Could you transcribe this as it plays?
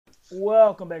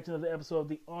Welcome back to another episode of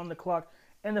the On the Clock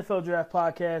NFL Draft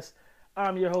Podcast.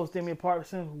 I'm your host, Damian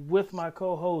Parkinson, with my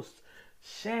co-host,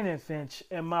 Shannon Finch,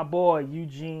 and my boy,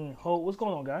 Eugene Holt. What's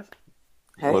going on, guys?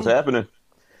 Hey. What's happening?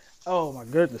 Oh, my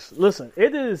goodness. Listen,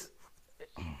 it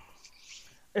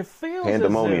feels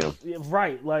Pandemonium. as if,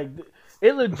 right, like,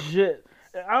 it legit,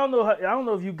 I don't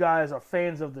know if you guys are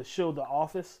fans of the show The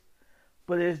Office,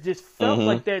 but it just felt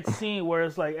like that scene where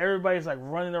it's like everybody's like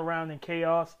running around in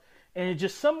chaos, and it's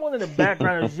just someone in the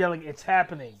background is yelling, "It's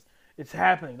happening! It's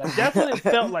happening!" Like that's what it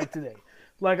felt like today.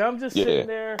 Like I'm just sitting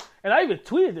there, and I even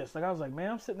tweeted this. Like I was like,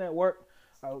 "Man, I'm sitting at work.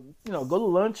 Go to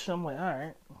lunch. I'm like, all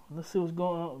right, let's see what's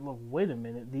going on." Look, wait a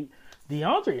minute,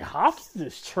 DeAndre Hopkins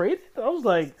is traded. I was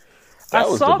like, that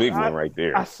was the big one right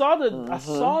there. I saw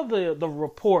the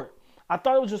report. I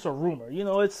thought it was just a rumor.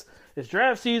 It's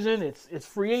draft season. It's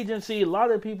free agency. A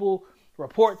lot of people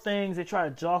report things. They try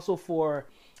to jostle for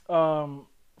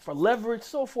leverage,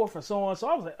 so forth and so on. So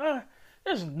I was like,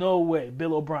 there's no way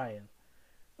Bill O'Brien.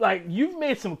 Like, you've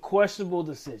made some questionable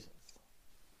decisions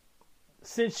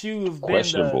since you've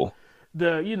been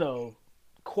the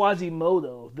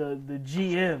Quasimodo, the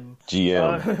GM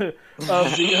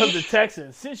of the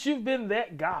Texans. Since you've been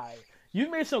that guy,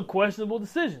 you've made some questionable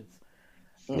decisions.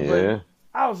 Yeah. But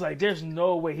I was like, there's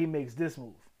no way he makes this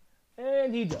move.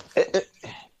 And he does. It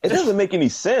doesn't make any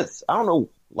sense. I don't know,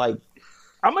 like...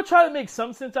 I'm going to try to make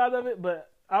some sense out of it,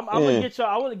 but I'm going to get y'all...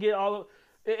 I want to get all of...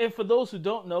 And for those who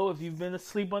don't know, if you've been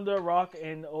asleep under a rock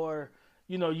or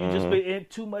you just been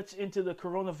too much into the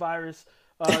coronavirus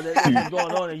that's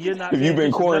going on and you're not... You've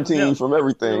been quarantined from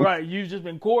everything. Right. You've just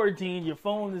been quarantined. Your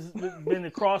phone has been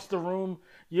across the room.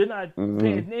 You're not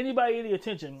paying anybody any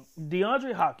attention.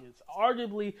 DeAndre Hopkins,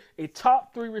 arguably a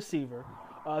top 3 receiver,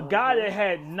 a guy that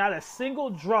had not a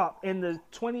single drop in the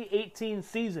 2018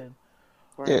 season,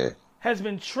 has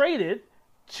been traded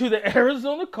to the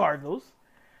Arizona Cardinals.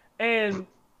 And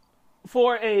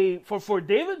for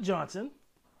David Johnson,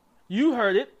 you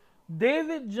heard it,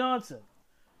 David Johnson.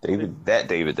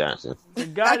 David Johnson. The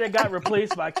guy that got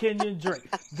replaced by Kenyon Drake.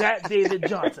 That David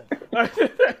Johnson.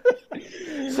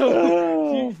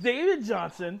 So, David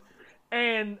Johnson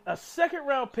and a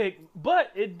second-round pick,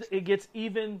 but it gets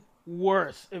even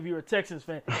worse if you're a Texans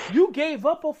fan. You gave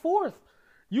up a fourth.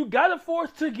 You got a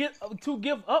fourth to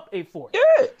give up a fourth.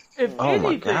 Yeah. If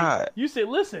anything, you said,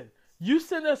 listen, you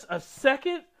send us a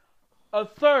second, a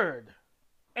third,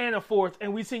 and a fourth,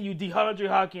 and we send you DeAndre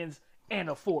Hopkins and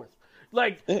a fourth.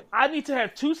 Like, I need to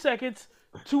have 2 seconds,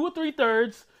 2 or 3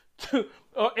 thirds,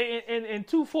 and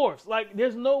 2 fourths. Like,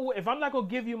 there's no way. If I'm not going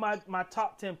to give you my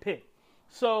top 10 pick.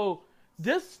 So,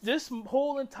 this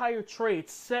whole entire trade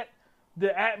set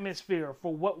the atmosphere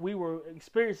for what we were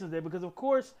experiencing there. Because, of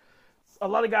course, a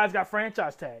lot of guys got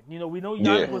franchise tagged. We know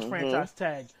Yannick was franchise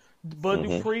tagged. Bud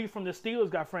Dupree from the Steelers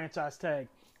got franchise tagged.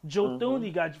 Joe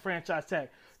Thuney got franchise tagged.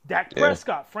 Dak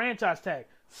Prescott, franchise tag.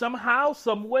 Somehow,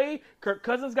 some way, Kirk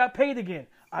Cousins got paid again.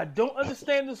 I don't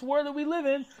understand this world that we live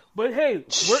in, but hey,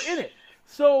 we're in it.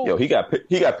 So, he got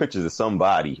pictures of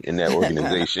somebody in that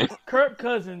organization. Kirk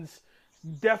Cousins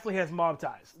definitely has mob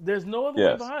ties. There's no other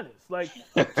way behind this. Like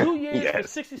 2 years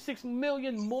for $66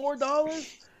 million more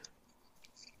dollars,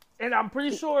 and I'm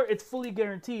pretty sure it's fully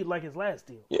guaranteed, like his last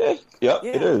deal. Yeah,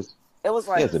 it is. It was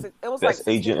like best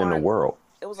agent in the world.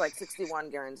 It was like 61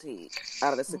 guaranteed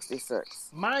out of the 66.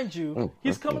 Mind you,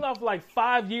 he's coming off like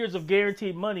 5 years of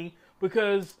guaranteed money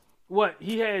because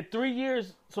he had 3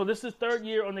 years. So this is third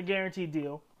year on the guaranteed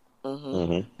deal.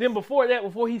 Then before that,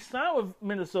 before he signed with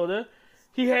Minnesota,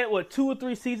 he had 2 or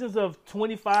 3 seasons of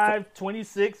 25,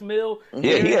 26 mil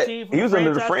guaranteed. He was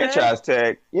under the franchise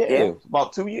tag. Yeah,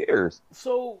 about 2 years.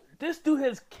 So this dude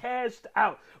has cashed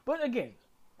out. But again,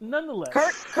 nonetheless,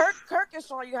 Kirk is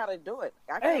showing you how to do it.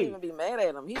 I can't even be mad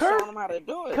at him. He's showing him how to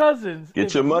do it. Cousins,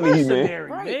 get your money, man.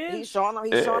 Right. He's showing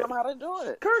him how to do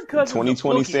it. Kirk Cousins,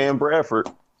 2020 Sam Bradford.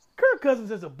 Kirk Cousins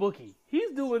is a bookie.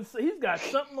 He's got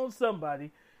something on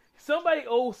somebody. Somebody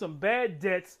owes some bad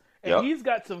debts, and he's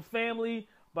got some family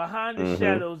behind the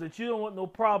shadows that you don't want no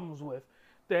problems with.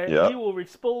 That he will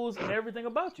expose everything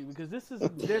about you because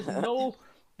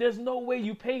there's no way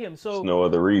you pay him. So there's no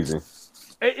other reason.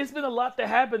 It's been a lot to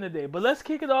happen today, but let's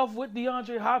kick it off with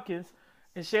DeAndre Hopkins.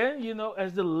 And Shannon,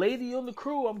 as the lady on the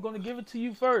crew, I'm going to give it to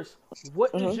you first.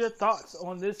 What is your thoughts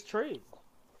on this trade?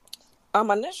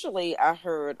 Initially,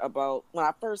 when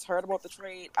I first heard about the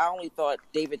trade, I only thought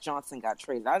David Johnson got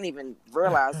traded. I didn't even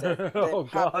realize that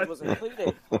Hopkins was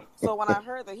included. So when I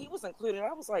heard that he was included,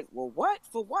 I was like, well, what?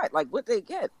 For what? Like, what'd they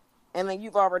get? And then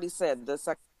you've already said the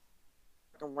second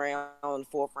round,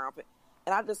 fourth round pick.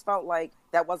 And I just felt like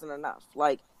that wasn't enough.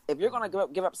 Like, if you're going to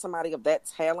give up somebody of that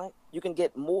talent, you can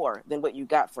get more than what you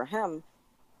got for him.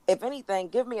 If anything,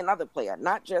 give me another player,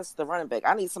 not just the running back.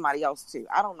 I need somebody else too.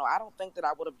 I don't know. I don't think that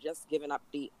I would have just given up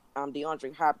the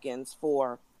DeAndre Hopkins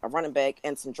for a running back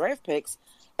and some draft picks,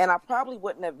 and I probably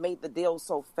wouldn't have made the deal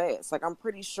so fast. Like, I'm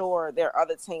pretty sure there are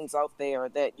other teams out there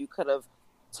that you could have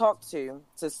talked to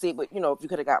see what, if you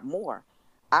could have got more.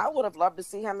 I would have loved to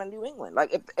see him in New England.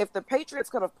 Like, if the Patriots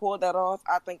could have pulled that off,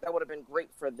 I think that would have been great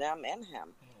for them and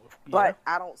him. Yeah. But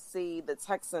I don't see the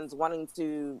Texans wanting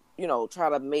to, try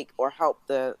to make or help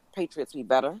the Patriots be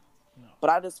better. No. But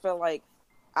I just feel like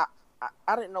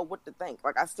I didn't know what to think.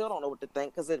 Like, I still don't know what to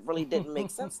think because it really didn't make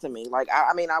sense to me. Like,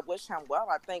 I mean, I wish him well.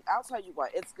 I'll tell you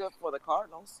what, it's good for the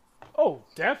Cardinals. Oh,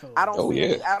 definitely. I don't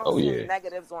see any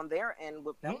negatives on their end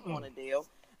with them on a deal.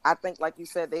 I think, like you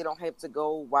said, they don't have to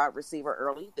go wide receiver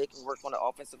early. They can work on the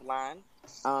offensive line.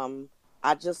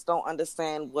 I just don't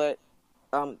understand what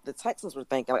the Texans were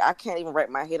thinking. Like, I can't even wrap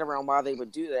my head around why they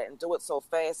would do that and do it so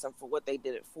fast and for what they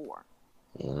did it for.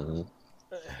 Mm-hmm.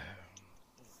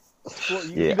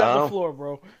 You got the floor,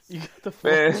 bro. You got the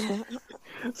floor. Man,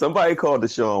 somebody called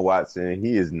Deshaun Watson.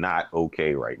 He is not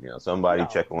okay right now. Somebody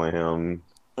check on him.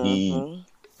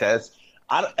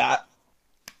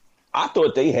 I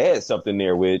thought they had something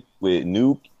there with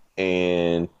Nuke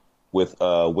and with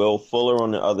Will Fuller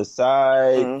on the other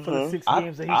side. For the 6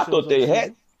 games that he I thought they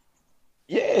had.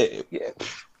 Yeah.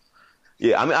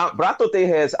 I mean, but I thought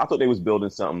they was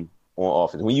building something on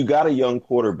offense. When you got a young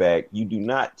quarterback, you do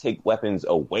not take weapons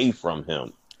away from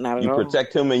him. Not you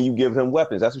protect him and you give him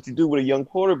weapons. That's what you do with a young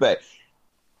quarterback.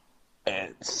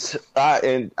 And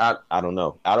I don't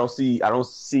know. I don't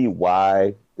see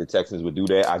why the Texans would do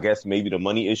that. I guess maybe the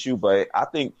money issue, but I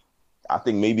think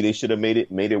maybe they should have made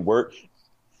it work.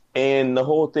 And the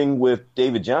whole thing with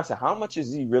David Johnson, how much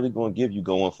is he really going to give you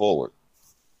going forward?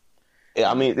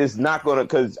 I mean, it's not going to,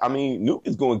 because I mean, Nuke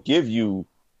is going to give you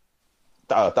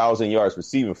 1,000 yards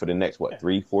receiving for the next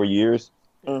 3-4 years.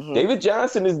 Mm-hmm. David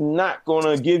Johnson is not going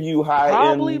to give you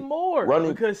probably more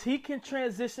running, because he can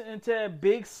transition into that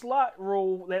big slot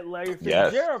role that Larry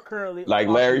Fitzgerald currently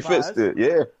Larry Fitz did.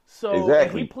 Yeah, so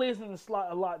exactly. He plays in the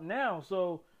slot a lot now.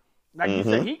 So, like you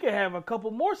said, he could have a couple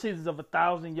more seasons of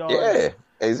 1,000 yards. Yeah,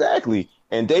 exactly.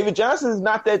 And David Johnson is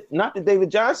not the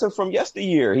David Johnson from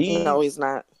yesteryear. No, he's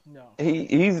not. No,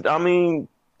 he's. I mean,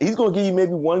 he's going to give you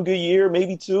maybe one good year,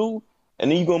 maybe two. And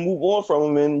then you're going to move on from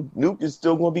him, and Nuke is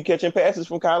still going to be catching passes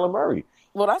from Kyler Murray.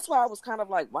 Well, that's why I was kind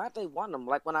of like, why'd they want him?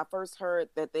 Like, when I first heard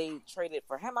that they traded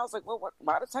for him, I was like, well,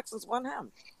 why the Texans want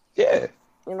him? Yeah.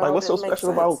 Like, what's so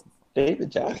special about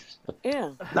David Johnson?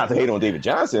 Yeah. Not to hate on David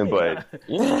Johnson, but...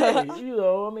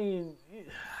 I mean,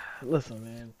 listen,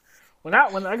 man. When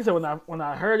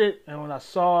I heard it and when I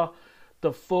saw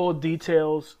the full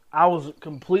details, I was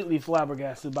completely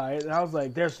flabbergasted by it. And I was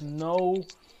like, there's no...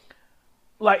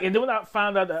 Like, and then when I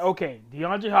found out that, okay,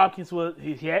 DeAndre Hopkins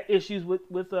he had issues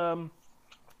with Bill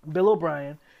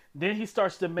O'Brien. Then he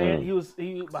starts demand.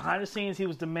 He behind the scenes he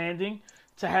was demanding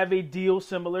to have a deal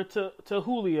similar to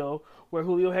Julio, where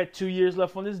Julio had 2 years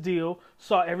left on his deal.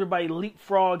 Saw everybody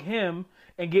leapfrog him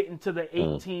and get into the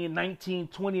 18, 19,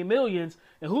 20 millions.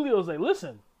 And Julio's like,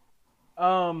 listen,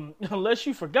 unless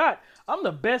you forgot, I'm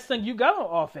the best thing you got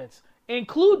on offense,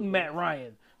 including Matt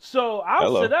Ryan. So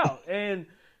I'll sit out. And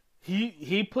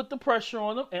he put the pressure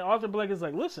on him, and Arthur Blank is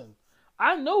like, listen,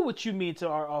 I know what you mean to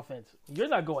our offense. You're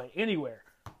not going anywhere.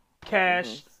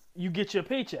 Cash, you get your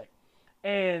paycheck.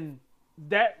 And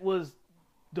that was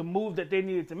the move that they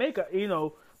needed to make,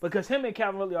 because him and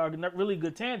Calvin Ridley are a really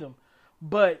good tandem.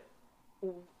 But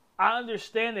I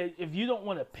understand that if you don't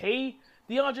want to pay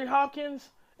DeAndre Hopkins,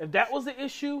 if that was the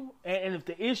issue, and if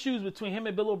the issues between him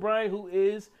and Bill O'Brien, who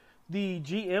is the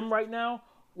GM right now,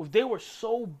 if they were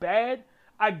so bad,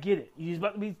 I get it.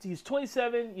 He's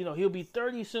 27, he'll be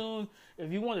 30 soon.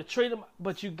 If you want to trade him,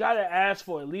 but you got to ask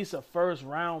for at least a first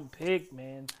round pick,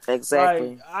 man.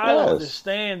 Exactly. I don't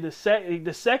understand the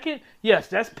second. Yes,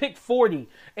 that's pick 40.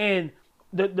 And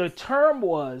the term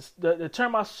was, the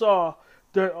term I saw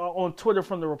on Twitter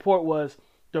from the report was,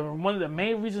 one of the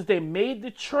main reasons they made the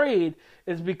trade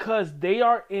is because they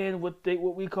are in what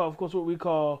we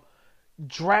call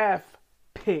draft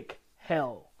pick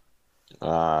hell.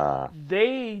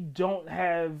 They didn't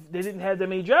have that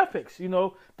many draft picks.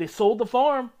 They sold the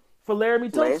farm for Laramie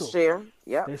Tunsil. Last year,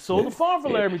 yeah. They sold the farm for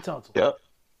Laramie Tunsil. Yep.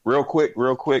 Real quick,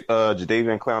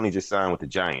 Jadeveon Clowney just signed with the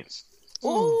Giants.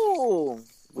 Ooh,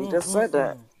 we just said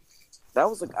that.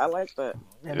 I like that.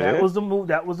 And that was the move.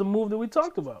 That was the move that we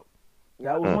talked about.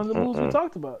 That was one of the moves we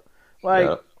talked about.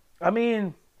 I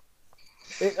mean,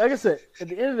 like I said, at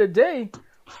the end of the day,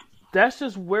 that's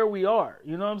just where we are.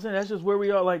 You know what I'm saying? That's just where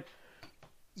we are. Like,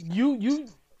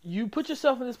 you put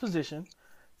yourself in this position.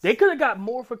 They could have got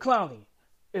more for Clowney.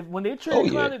 When they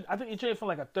traded Clowney, I think they traded for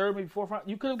like a third, maybe fourth round.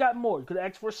 You could have gotten more. You could have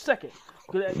asked for a second.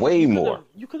 Way more.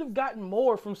 You could have gotten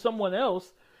more from someone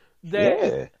else.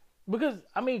 Because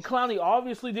Clowney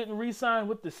obviously didn't re-sign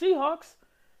with the Seahawks,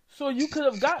 so you could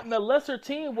have gotten a lesser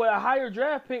team with a higher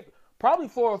draft pick, probably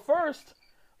for a first.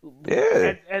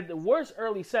 Yeah. At the worst,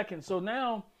 early second. So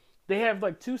now they have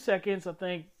like 2 seconds, I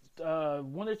think, 1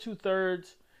 or 2/3,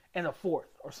 and a fourth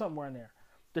or somewhere in there.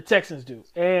 The Texans do,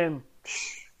 and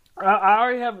I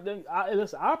already have.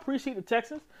 Listen, I appreciate the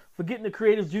Texans for getting the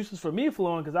creative juices for me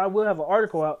flowing, because I will have an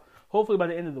article out hopefully by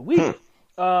the end of the week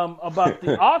about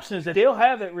the options that they'll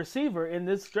have at receiver in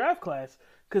this draft class,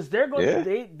 because they're going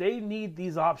to they need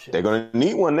these options. They're going to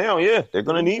need one now. Yeah, they're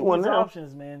going to need one now.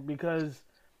 Options, man, because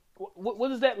what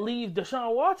does that leave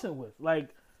Deshaun Watson with? Like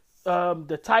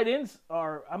the tight ends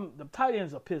are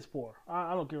piss poor.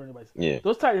 I don't care what anybody says. Yeah,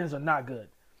 those tight ends are not good.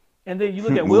 And then you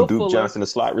look at Will Duke Fuller. Johnson, the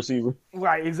slot receiver.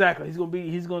 Right, exactly.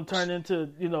 He's going to turn into,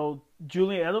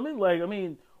 Julian Edelman. Like, I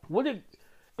mean,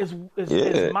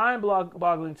 it's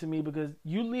mind-boggling to me, because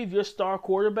you leave your star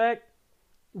quarterback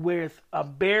with a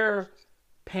bare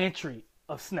pantry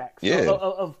of snacks,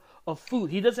 of food.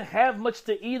 He doesn't have much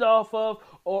to eat off of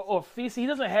or feast. He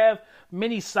doesn't have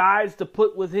many sides to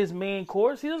put with his main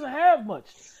course. He doesn't have much.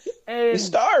 And he's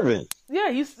starving.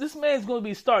 Yeah, this man's going to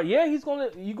be starving. Yeah, you're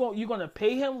going to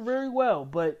pay him very well,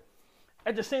 but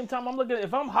at the same time, I'm looking at,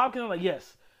 if I'm Hopkins, I'm like,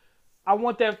 yes, I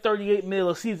want that $38 million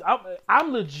a season.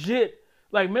 I'm legit.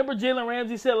 Like, remember Jalen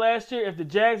Ramsey said last year, if the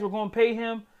Jags were going to pay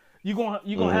him, you're going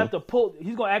to have to pull.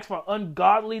 He's going to ask for an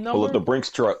ungodly number. Pull up the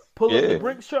Brinks truck.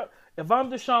 If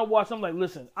I'm Deshaun Watson, I'm like,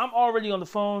 listen, I'm already on the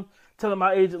phone telling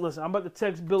my agent, listen, I'm about to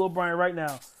text Bill O'Brien right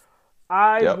now.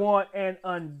 I want an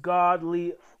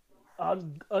ungodly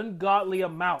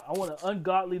amount. I want an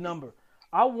ungodly number.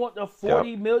 I want a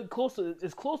 40 million,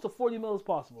 as close to 40 million as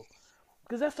possible.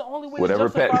 Because that's the only way to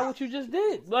justify what you just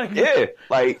did. Like,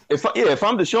 if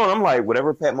I'm Deshaun, I'm like,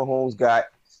 whatever Pat Mahomes got,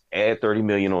 add 30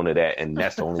 million onto that, and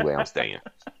that's the only way I'm staying.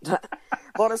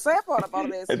 Well, the sad part about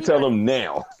it is, and tell him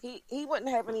now. He wouldn't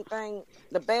have anything.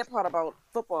 The bad part about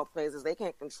football players is they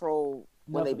can't control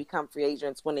when they become free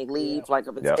agents, when they leave. Like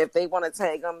if they want to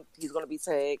tag him, he's going to be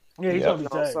tagged. Yeah, he's going to be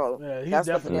tagged. So that's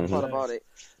the bad part about it.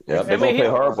 Yeah, they're going to play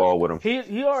hardball with him.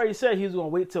 He already said he was going to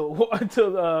wait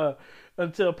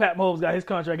until Pat Mahomes got his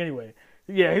contract anyway.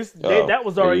 Yeah, that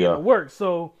was already in the works.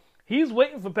 So he's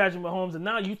waiting for Patrick Mahomes, and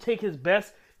now you take his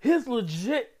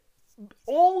legit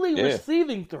only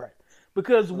receiving threat.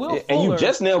 Because Will Fuller, and you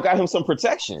just now got him some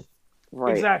protection,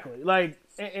 right? Exactly. Like,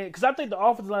 because I think the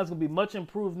offensive line is going to be much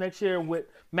improved next year with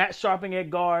Matt Sharping at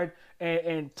guard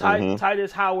and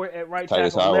Titus Howard at right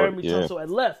tackle, Laremy Tunsil at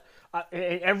left,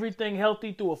 and everything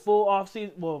healthy through a full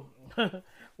offseason. Well,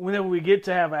 whenever we get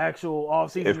to have an actual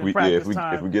offseason and practice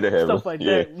time, if we get ahead stuff like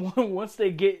that. Once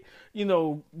they get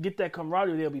that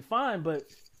camaraderie, they'll be fine. But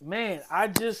man,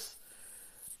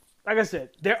 like I said,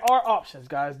 there are options,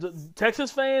 guys. The Texas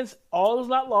fans, all is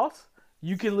not lost.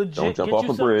 You can legit don't jump off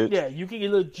a bridge. Yeah, you can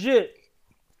legit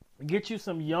get you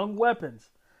some young weapons.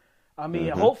 I mean,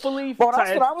 hopefully. Well,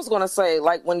 that's what I was going to say.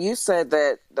 Like when you said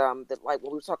that, like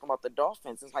when we were talking about the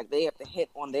Dolphins, it's like they have to hit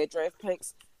on their draft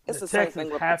picks. It's the same thing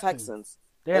with the Texans.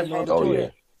 They have no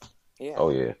choice.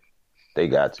 Oh yeah, they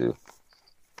got to.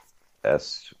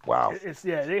 That's wow.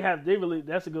 They really.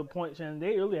 That's a good point, Shannon.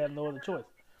 They really have no other choice.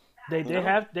 They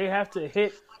have to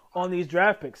hit on these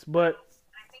draft picks, but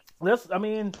from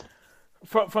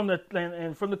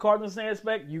the Cardinals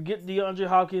aspect, you get DeAndre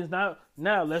Hopkins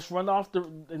now. Let's run off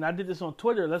and I did this on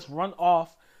Twitter. Let's run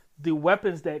off the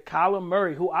weapons that Kyler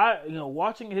Murray, who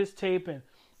watching his tape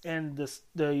and the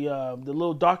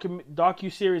little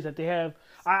docu series that they have.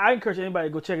 I encourage anybody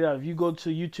to go check it out. If you go to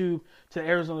YouTube, to the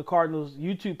Arizona Cardinals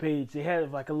YouTube page, they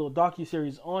have like a little docu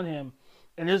series on him.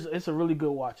 And it's a really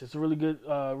good watch. It's a really good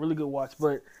watch.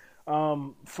 But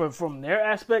from their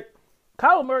aspect,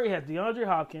 Kyler Murray has DeAndre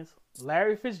Hopkins,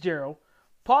 Larry Fitzgerald,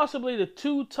 possibly the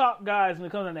two top guys when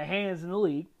it comes to the hands in the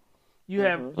league. You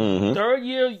have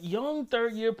young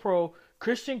third year pro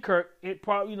Christian Kirk. It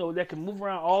probably that can move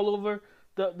around all over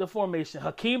the formation.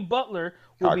 Hakeem Butler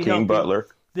will be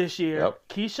healthy this year. Yep.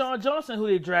 Keyshawn Johnson, who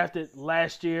they drafted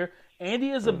last year.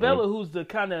 Andy Isabella, who's the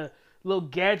kind of little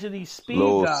gadgety speed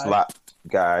guy. Slot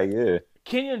guy, yeah.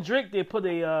 Kenyon Drake, they put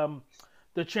the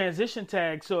transition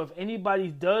tag, so if anybody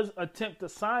does attempt to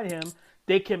sign him,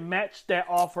 they can match that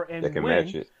offer and win.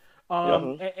 Match it.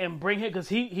 And bring him because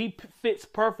he fits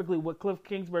perfectly what Cliff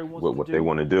Kingsbury wants to do. What they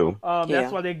want to do.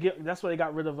 That's why they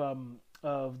got rid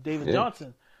of David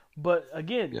Johnson. But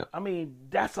again, I mean,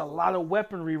 that's a lot of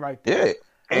weaponry right there. Yeah.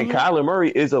 And Kyler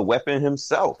Murray is a weapon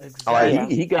himself. Exactly. Like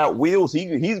he got wheels.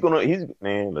 He's gonna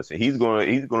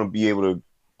be able to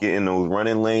get in those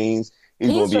running lanes. He's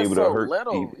gonna be able to hurt.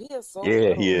 Little. He is so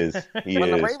little. He is.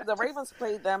 When the Ravens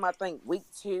played them, I think week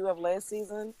 2 of last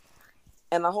season,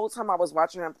 and the whole time I was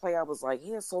watching him play, I was like,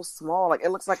 he is so small. Like, it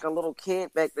looks like a little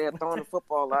kid back there throwing the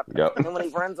football up. Yep. And when he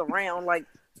runs around, like,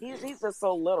 he's just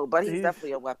so little, but he's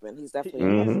definitely a weapon. He's definitely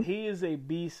a weapon. He is a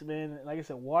beast, man. Like I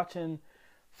said, watching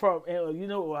from, you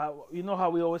know how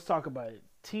we always talk about it.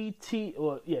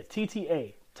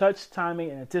 TTA, touch, timing,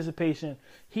 and anticipation.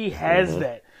 He has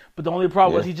that. But the only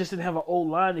problem was he just didn't have an old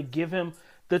line to give him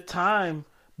the time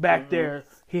back there.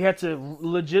 He had to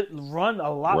legit run a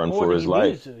lot more than he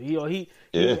needed to.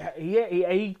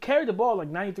 He carried the ball like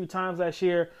 93 times last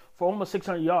year for almost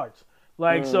 600 yards.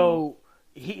 Like, so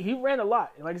he ran a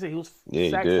lot. Like I said, he was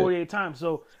sacked 48 times.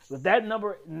 So with that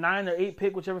number 9 or 8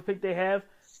 pick, whichever pick they have,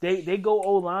 they go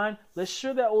O-line. Let's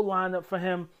sure that O-line up for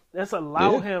him. Let's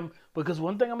allow him. Because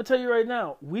one thing I'm going to tell you right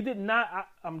now,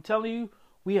 I'm telling you,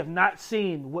 we have not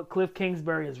seen what Cliff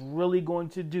Kingsbury is really going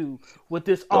to do with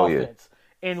this offense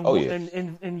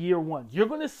in year one. You're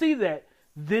going to see that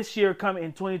this year coming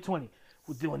in 2020.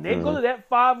 When they go to that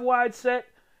 5-wide set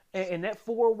and that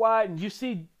 4-wide, and you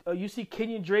see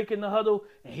Kenyon Drake in the huddle,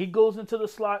 and he goes into the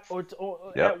slot or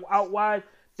out wide,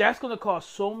 that's going to cause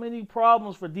so many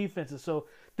problems for defenses. So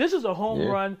this is a home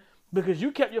run because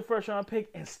you kept your first-round pick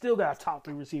and still got a top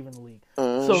 3 receiver in the league.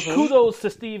 So kudos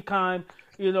to Steve Keim,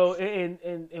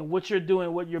 and what you're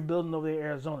doing, what you're building over there in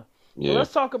Arizona. So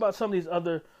let's talk about some of these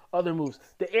other moves.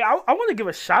 I want to give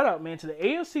a shout-out, man, to the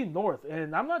AFC North.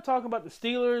 And I'm not talking about the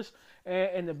Steelers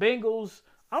and the Bengals.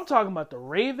 I'm talking about the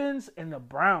Ravens and the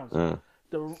Browns.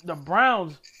 The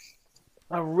Browns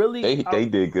are really... They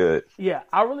did good. Yeah,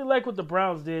 I really like what the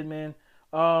Browns did, man.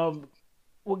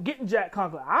 Getting Jack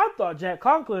Conklin. I thought Jack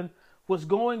Conklin was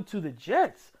going to the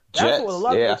Jets. That's what a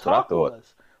lot of the talk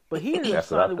was. But he ended up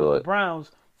signing with the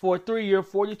Browns for a 3-year,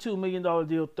 $42 million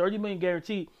deal, $30 million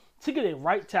guaranteed, to get a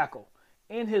right tackle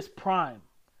in his prime.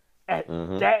 At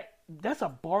that's a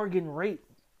bargain rate.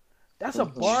 That's a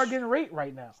bargain rate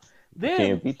right now. Then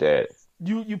can't beat that.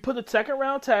 You put a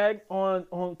 2nd-round tag on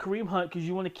Kareem Hunt because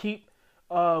you want to keep.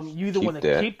 You either want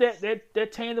to keep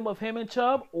that tandem of him and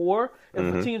Chubb, or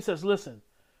if the team says, "Listen,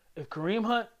 if Kareem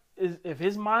Hunt if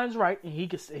his mind's right and he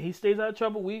stays out of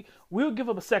trouble, we'll give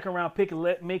up a 2nd-round pick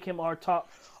and make him our top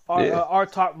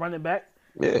running back."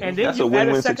 Yeah, and then that's a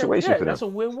win-win situation for them. That's a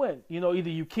win-win. Either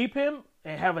you keep him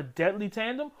and have a deadly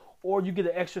tandem, or you get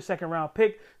an extra 2nd-round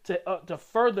pick to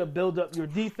further build up your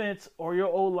defense or your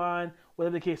O-line,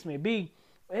 whatever the case may be.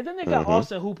 And then they got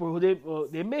Austin Hooper, who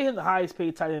they made him the highest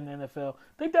paid tight end in the NFL.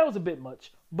 I think that was a bit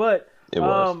much, but it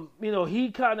was.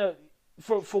 He kind of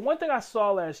for one thing I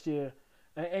saw last year,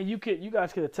 and you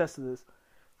guys could attest to this.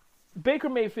 Baker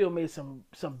Mayfield made some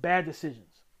bad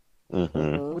decisions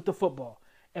with the football,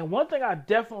 and one thing I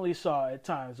definitely saw at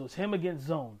times was him against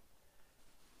zone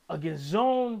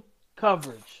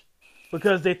coverage,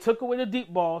 because they took away the deep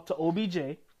ball to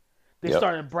OBJ. They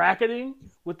started bracketing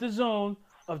with the zone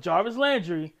of Jarvis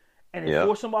Landry, and they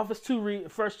forced him off his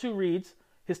first 2 reads,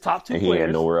 his top 2 players. He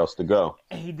had nowhere else to go,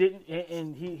 and he didn't.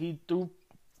 And he threw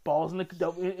balls into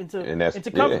coverage. Yeah,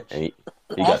 he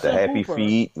got the happy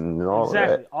feet and all of that.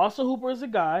 Exactly. Austin Hooper is a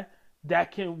guy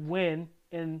that can win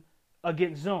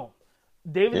against zone.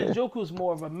 David Njoku is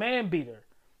more of a man beater,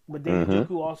 but David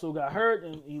Njoku also got hurt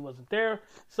and he wasn't there,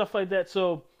 stuff like that.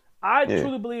 So I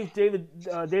truly believe David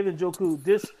Njoku.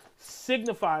 This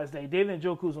signifies that David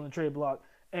Njoku is on the trade block,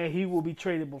 and he will be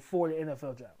traded before the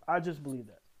NFL draft. I just believe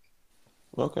that.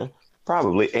 Okay,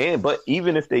 probably. But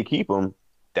even if they keep him,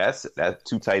 that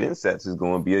 2 tight end sets is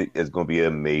going to be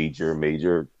a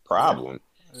major problem.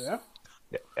 Yeah.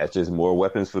 That's just more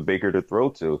weapons for Baker to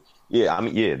throw to. Yeah, I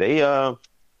mean,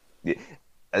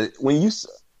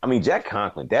 Jack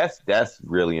Conklin, that's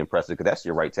really impressive, because that's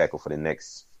your right tackle for the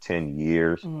next 10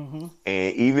 years. And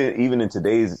even in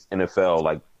today's NFL,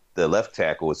 like, the left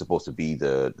tackle is supposed to be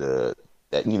the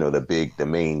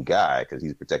main guy, because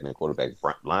he's protecting the quarterback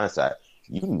blind side.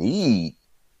 You need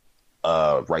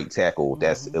a right tackle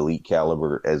that's elite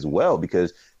caliber as well,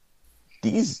 because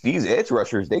these edge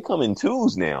rushers, they come in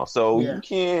 2s now. So you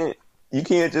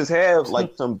can't just have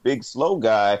like some big slow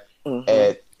guy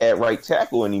at right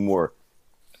tackle anymore.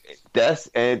 That's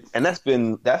been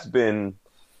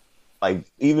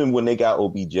like, even when they got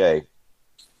OBJ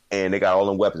and they got all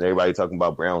them weapons, everybody talking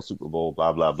about Brown Super Bowl,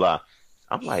 blah blah blah.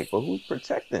 I'm like, but who's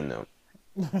protecting them?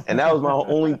 And that was my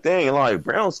only thing. Like,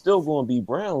 Brown's still going to be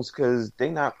Browns because they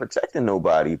not protecting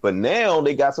nobody. But now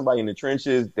they got somebody in the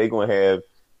trenches. They're going to have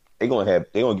they're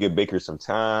gonna give Baker some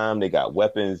time. They got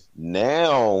weapons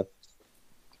now.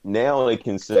 Now they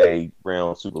can say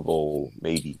Brown Super Bowl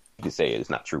maybe. You can say it. It's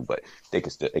not true, but they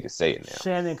can say it now.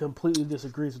 Shannon completely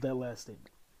disagrees with that last statement.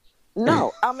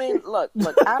 No, I mean, look.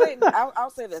 I didn't.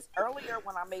 I'll say this. Earlier,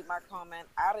 when I made my comment,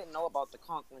 I didn't know about the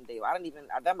Conklin deal. I didn't even.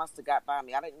 That must have got by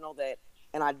me. I didn't know that,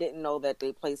 and I didn't know that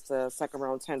they placed a second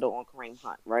round tender on Kareem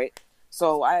Hunt. Right.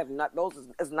 So I have not.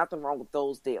 There's nothing wrong with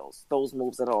those deals, those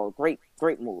moves at all. Great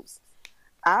moves.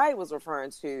 I was referring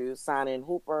to signing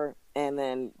Hooper and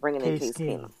then bringing in Case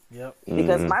Keenum. Yep.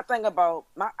 Because my thing about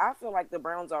I feel like the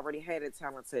Browns already had a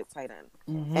talented tight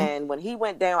end, and when he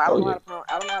went down, I don't know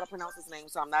how to pronounce his name,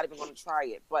 so I'm not even going to try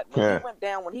it. But when he went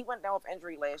down with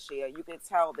injury last year, you could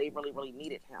tell they really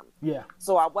needed him. Yeah.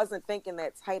 So I wasn't thinking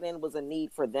that tight end was a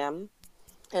need for them,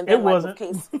 and then it wasn't.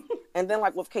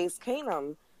 With Case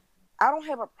Keenum, I don't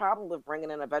have a problem with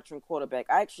bringing in a veteran quarterback.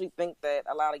 I actually think that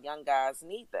a lot of young guys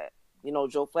need that. You know,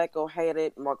 Joe Flacco had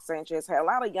it. Mark Sanchez had. A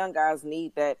lot of young guys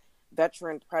need that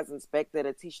veteran presence back there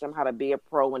to teach them how to be a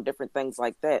pro and different things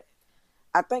like that.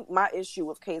 I think my issue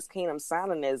with Case Keenum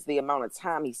signing is the amount of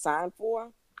time he signed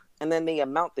for and then the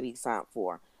amount that he signed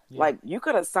for. Yeah. Like, you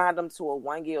could have signed him to a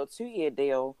 1 year or 2 year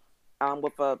deal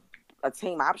with a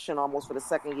team option almost for the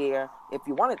second year if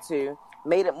you wanted to.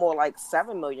 Made it more like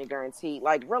 $7 million guaranteed.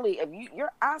 Like, really,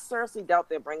 I seriously doubt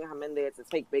they're bringing him in there to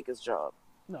take Baker's job.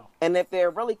 No. And if they're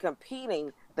really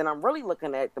competing, then I'm really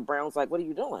looking at the Browns like, what are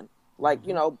you doing? Like,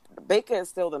 you know, Baker is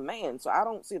still the man. So I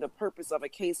don't see the purpose of a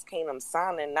Case Keenum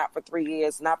signing, not for 3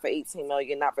 years, not for $18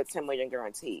 million, not for $10 million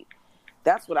guaranteed.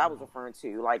 That's what I was referring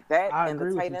to. Like that and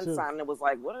the tight end signing, it was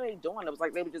like, what are they doing? It was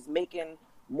like they were just making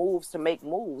moves to make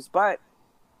moves. But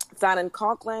signing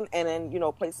Conklin and then, you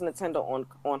know, placing the tender on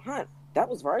Hunt, that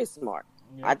was very smart.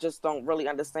 Yeah. I just don't really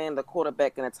understand the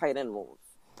quarterback and the tight end move.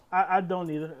 I don't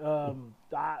either.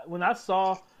 When I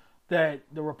saw that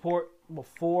the report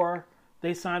before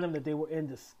they signed him that they were in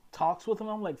this talks with him,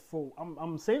 I'm like,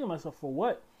 I'm saying to myself, for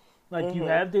what? Like, you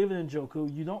have David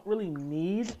Njoku. You don't really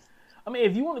need. I mean,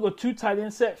 if you want to go 2 tight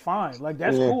end set, fine. Like,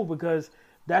 that's cool because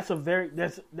that's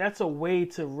a way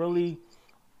to really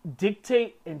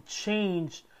dictate and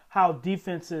change how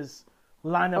defenses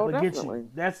line up against you.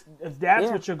 That's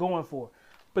what you're going for.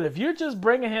 But if you're just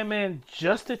bringing him in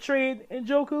just to trade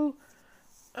Njoku,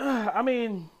 I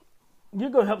mean, you're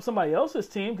going to help somebody else's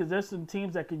team because there's some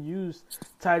teams that can use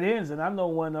tight ends, and I know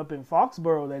one up in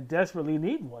Foxborough that desperately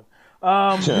need one.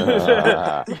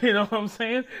 You know what I'm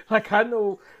saying? Like, I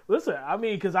know – listen, I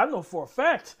mean, because I know for a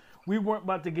fact we weren't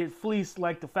about to get fleeced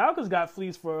like the Falcons got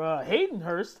fleeced for Hayden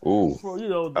Hurst. Ooh. For, you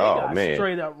know, they got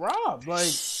straight up robbed. Like,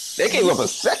 they gave up a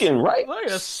second, right? Like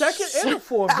a second and a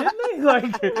fourth, didn't they?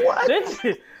 Like, what?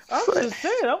 I'm just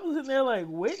saying, I was sitting there like,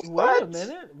 wait a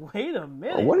minute.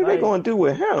 What are they going to do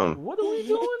with him? What are we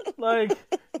doing? Like,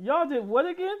 y'all did what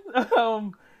again?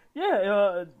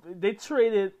 They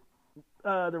traded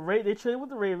they traded with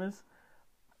the Ravens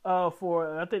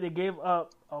for, I think they gave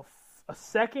up a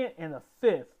second and a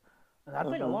fifth, and I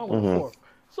think along with a fourth.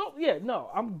 So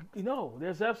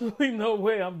there's absolutely no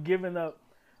way I'm giving up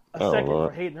a second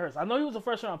for Hayden Hurst. I know he was a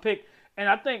first round pick, and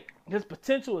I think his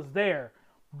potential is there.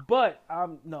 But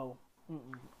I'm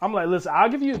like, listen, I'll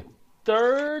give you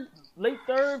late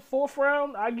third, fourth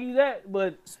round. I'll give you that,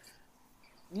 but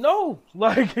no,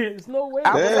 like, it's no way.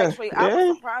 I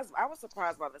was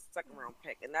surprised by the second round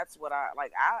pick, and that's what I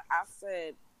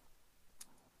said.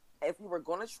 If we were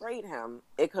going to trade him,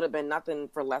 it could have been nothing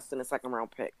for less than a second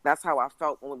round pick. That's how I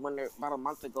felt when about a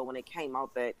month ago when it came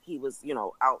out that he was, you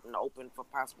know, out in the open for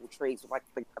possible trades with, like,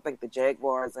 I think the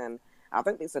Jaguars, and I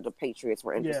think they said the Patriots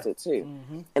were interested too.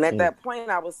 And at that point,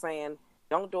 I was saying,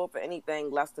 don't do it for anything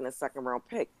less than a second round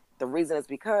pick. The reason is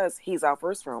because he's our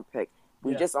first round pick.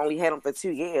 We just only had him for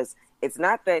 2 years. It's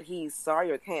not that he's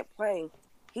sorry or can't play.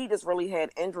 He just really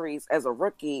had injuries as a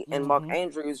rookie, and Mark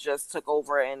Andrews just took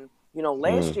over. And, you know,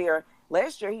 last year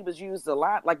he was used a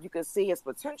lot. Like, you could see his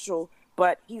potential,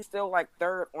 but he's still like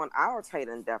third on our tight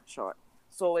end depth chart.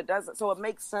 So it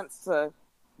makes sense to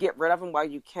get rid of him while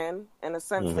you can, in a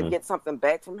sense, to get something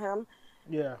back from him.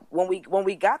 Yeah. When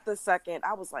we got the second,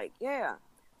 I was like,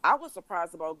 I was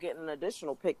surprised about getting an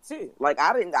additional pick too. Like,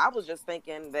 I was just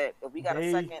thinking that if we got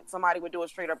a second, somebody would do a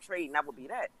straight up trade, and that would be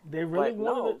that. They really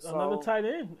wanted another tight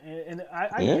end, and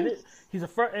I get it. He's a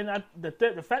first, and the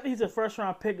fact that he's a first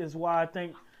round pick is why I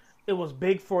think it was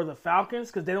big for the Falcons,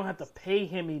 because they don't have to pay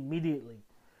him immediately.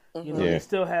 You know, they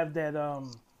still have that.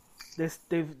 They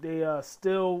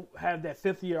still have that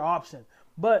 5th year option.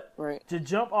 But to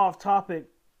jump off topic,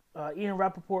 Ian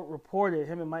Rappaport reported,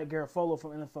 him and Mike Garafolo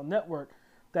from NFL Network,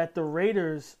 that the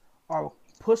Raiders are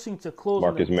pushing to close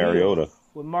Marcus Mariota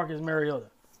with Marcus Mariota.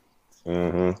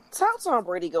 Tell Tom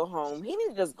Brady go home. He need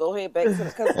to just go ahead back to the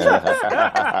because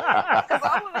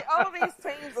all of these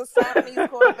teams are signing these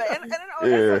quarterbacks, and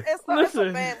it's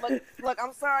a bad look. Look,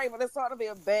 I'm sorry, but it's ought to be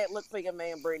a bad look for your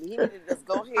man Brady. He need to just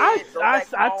go ahead.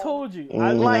 I told you,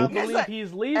 I believe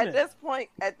he's leaving at this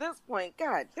point.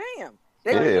 God damn.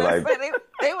 They were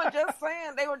just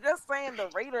saying the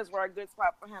Raiders were a good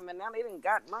spot for him, and now they didn't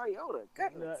got Mariota.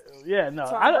 Goodness.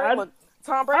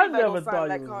 Tom Brady never thought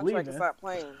that contract to stop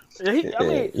playing.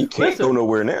 He can't go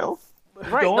nowhere now.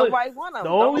 Right, nobody want him. The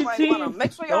only team.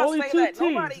 Make sure y'all say that.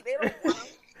 Nobody, they don't want him.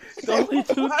 The only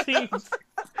two teams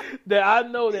that I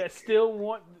know that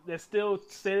still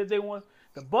say that they want,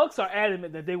 the Bucs are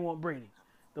adamant that they want Brady.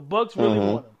 The Bucs really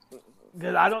want him.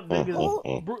 Because I don't think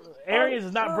Arians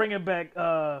is not bringing back.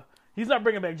 He's not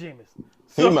bringing back Jameis.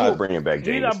 So, he's not bringing back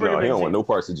Jameis. He don't want no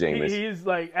parts of Jameis. He's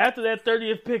like after that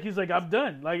 30th pick, he's like, I'm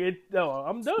done.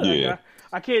 I'm done. Yeah.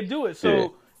 I can't do it.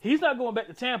 So he's not going back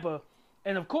to Tampa.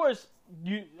 And of course,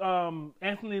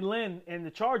 Anthony Lynn and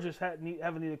the Chargers haven't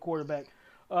needed a quarterback.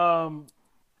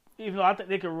 Even though I think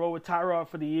they could roll with Tyrod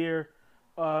for the year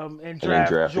and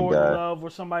draft Jordan Love or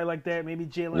somebody like that, maybe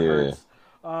Jalen Hurts,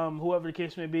 whoever the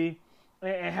case may be.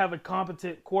 And have a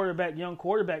competent young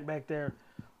quarterback back there.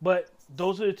 But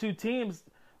those are the two teams.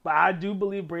 But I do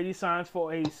believe Brady signs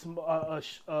for a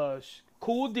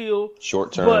cool deal.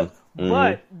 Short term.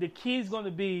 But the key is going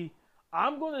to be,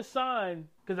 I'm going to sign,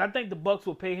 because I think the Bucs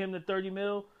will pay him the $30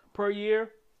 million per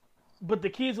year. But the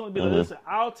key is going to be, listen,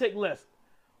 I'll take less.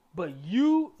 But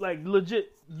you,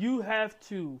 legit, you have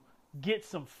to get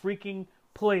some freaking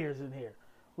players in here.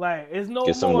 It's no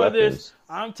more of this,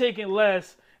 I'm taking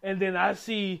less. And then I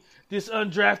see this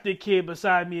undrafted kid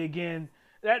beside me again.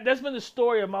 That's been the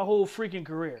story of my whole freaking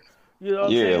career. You know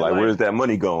what I'm saying? Where's that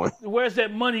money going? Where's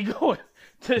that money going?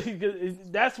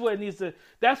 That's what needs to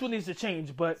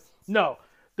change. But no,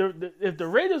 if the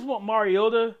Raiders want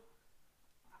Mariota,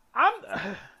 I'm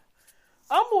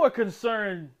more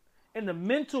concerned in the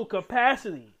mental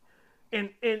capacity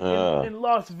in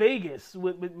Las Vegas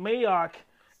with Mayock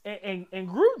and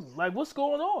Gruden. What's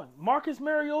going on? Marcus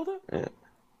Mariota? Yeah.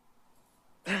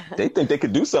 They think they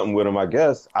could do something with him, I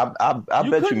guess. I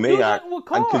bet you Mayock,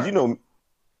 because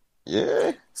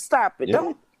Stop it!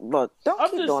 Yeah. Don't I'm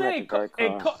keep just doing saying, that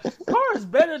to Carr is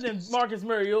better than Marcus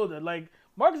Mariota.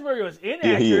 Marcus Mariota is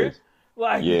inaccurate.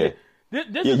 You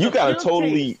gotta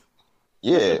totally.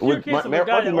 With Marcus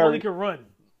Mariota only can run.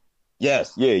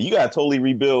 Yes, you gotta totally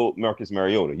rebuild Marcus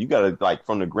Mariota. You gotta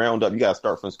from the ground up. You gotta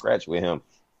start from scratch with him.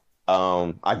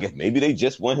 I guess maybe they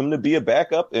just want him to be a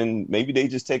backup, and maybe they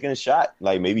just taking a shot.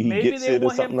 Maybe he gets it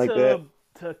or something like that.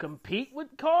 To compete with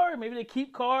Carr, maybe they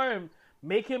keep Carr and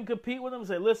make him compete with him. And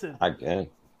say, listen,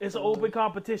 it's an open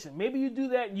competition. Maybe you do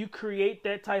that and you create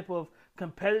that type of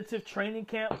competitive training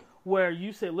camp where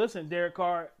you say, listen, Derek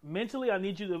Carr, mentally, I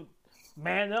need you to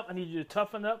man up, I need you to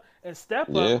toughen up and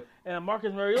step up. And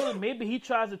Marcus Mariota, maybe he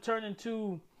tries to turn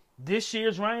into this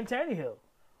year's Ryan Tannehill.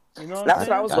 You know That's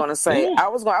what I was going to say. I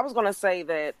was going to say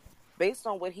that based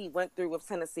on what he went through with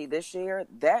Tennessee this year,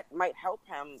 that might help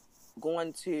him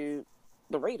going to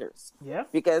the Raiders. Yeah,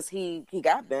 because he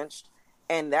got benched,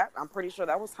 and that I'm pretty sure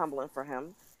that was humbling for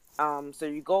him. So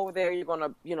you go over there, you're going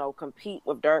to compete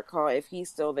with Derek Carr if he's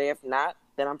still there. If not,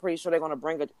 then I'm pretty sure they're going to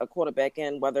bring a quarterback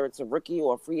in, whether it's a rookie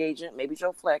or a free agent, maybe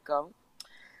Joe Flacco.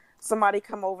 Somebody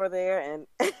come over there and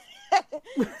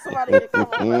somebody can come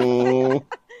over.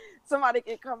 Somebody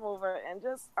can come over and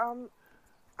just I'm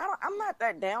not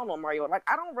that down on Mario.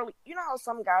 I don't really, how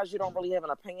some guys you don't really have an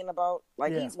opinion about.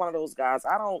 He's one of those guys.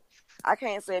 I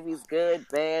can't say if he's good,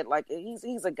 bad.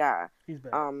 He's a guy. He's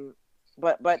bad.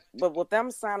 But with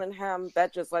them signing him,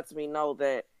 that just lets me know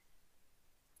that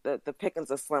the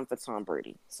pickings are slim for Tom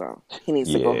Brady. So he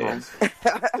needs to go home.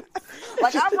 I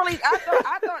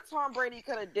thought Tom Brady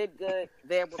could have did good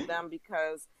there with them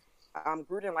because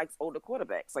Gruden likes older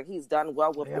quarterbacks. He's done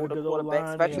well with older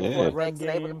quarterbacks, veteran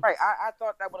quarterbacks. I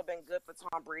thought that would have been good for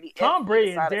Tom Brady. Tom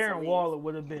Brady and Darren Waller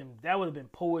would have been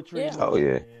poetry. Yeah. Oh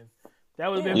yeah, that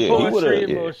would have been poetry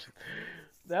emotion.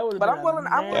 That would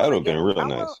have been. Real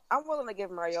nice. I'm willing to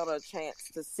give Mariota a chance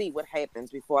to see what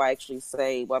happens before I actually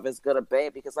say whether it's good or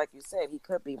bad. Because, like you said, he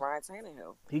could be Ryan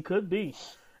Tannehill. He could be.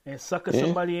 And sucker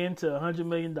somebody into $100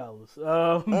 million.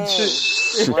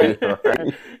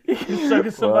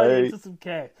 Sucker somebody into some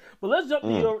cash. But let's jump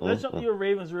to your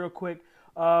Ravens real quick.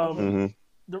 Like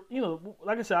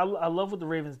I said, I love what the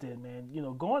Ravens did, man.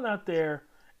 Going out there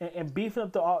and beefing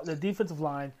up the defensive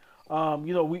line. We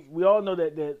all know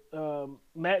that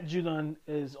Matt Judon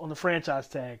is on the franchise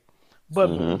tag,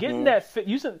 but getting that fit.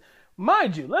 You said,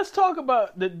 mind you, let's talk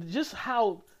about just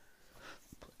how.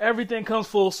 everything comes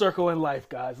full circle in life,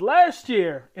 guys. Last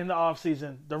year in the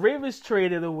offseason, the Ravens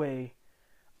traded away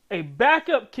a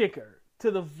backup kicker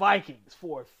to the Vikings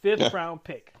for a fifth-round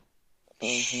pick.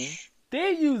 Mm-hmm.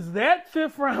 They used that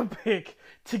fifth-round pick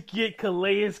to get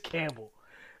Calais Campbell.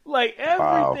 Like,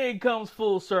 everything comes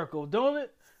full circle, don't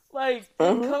it? Like,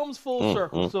 it comes full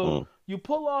circle. So you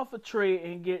pull off a trade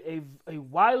and get a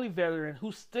wily veteran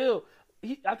who still,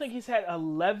 I think he's had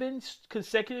 11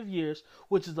 consecutive years,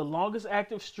 which is the longest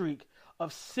active streak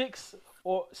of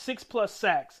 6+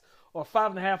 sacks or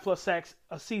 5.5+ sacks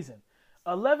a season.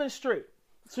 11 straight.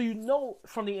 So you know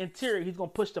from the interior he's going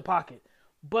to push the pocket.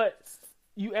 But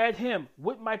you add him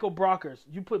with Michael Brockers.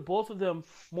 You put both of them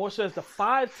more so as the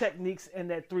 5 techniques in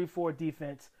that 3-4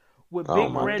 defense with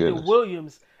Big Brandon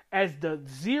Williams as the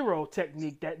 0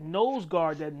 technique, that nose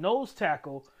guard, that nose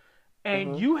tackle.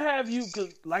 And you have,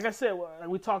 like I said,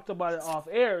 we talked about it off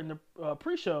air in the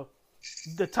pre-show,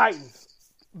 the Titans.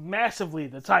 Massively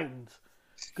the Titans.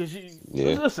 Because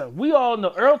listen, we all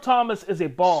know Earl Thomas is a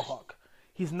ball hawk.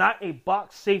 He's not a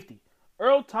box safety.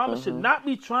 Earl Thomas should not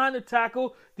be trying to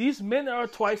tackle. These men are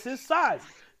twice his size.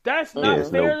 That's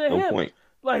not fair to him. Point.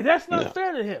 Like, that's not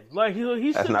fair to him. Like,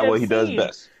 he that's not what he does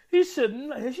best. He should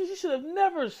have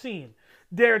never seen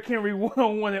Derrick Henry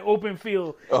one-on-one in open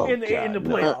field in the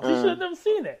playoffs. He should have never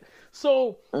seen that.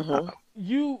 So when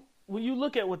you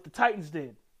look at what the Titans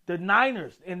did, the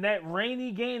Niners in that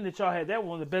rainy game that y'all had, that was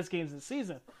one of the best games of the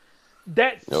season.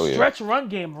 That stretch run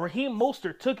game, Raheem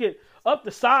Mostert took it up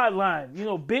the sideline,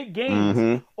 big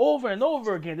games over and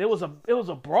over again. It was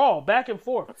a brawl back and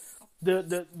forth.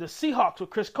 The Seahawks with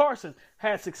Chris Carson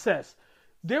had success.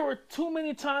 There were too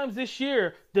many times this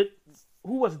year that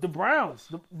the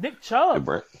Browns, Nick Chubb,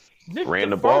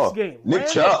 ran the ball. Nick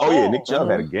Chubb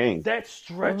had a game. That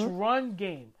stretch run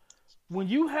game. When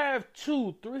you have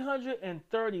 2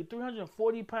 330,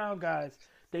 340-pound guys,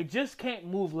 they just can't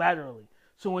move laterally.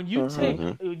 So when you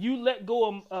you let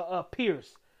go of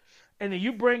Pierce, and then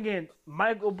you bring in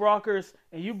Michael Brockers,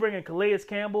 and you bring in Calais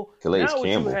Campbell,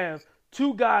 you have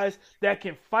 2 guys that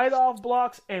can fight off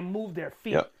blocks and move their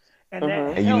feet. Yep.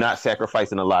 And you're not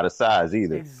sacrificing a lot of size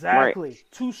either. Exactly. Right.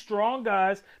 2 strong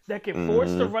guys that can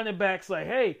force the running backs like,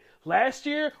 hey, last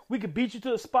year we could beat you to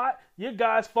the spot. Your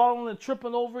guys falling and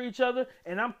tripping over each other,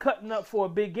 and I'm cutting up for a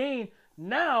big gain.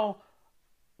 Now,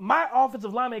 my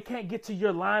offensive lineman can't get to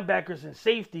your linebackers and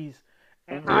safeties,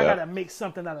 and I got to make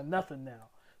something out of nothing now.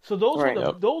 So those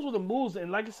were the moves,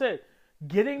 and like I said,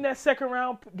 getting that second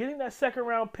round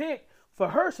pick for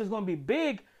Hurst is going to be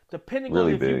big, depending on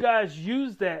if you guys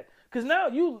use that. Because now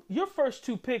your first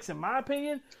 2 picks, in my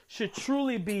opinion, should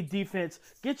truly be defense.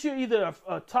 Get you either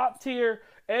a top tier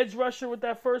edge rusher with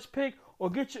that first pick, or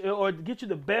get you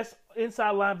the best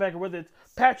inside linebacker, whether it's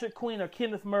Patrick Queen or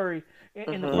Kenneth Murray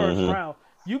in the first round.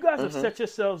 You guys have set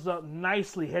yourselves up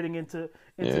nicely heading into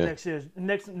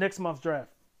next month's draft.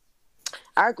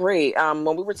 I agree.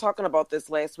 When we were talking about this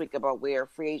last week about where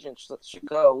free agents should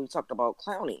go, we talked about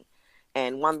Clowney.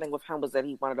 And one thing with him was that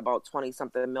he wanted about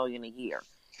 20-something million a year.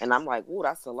 And I'm like, ooh,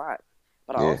 that's a lot.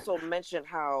 But I also mentioned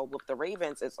how with the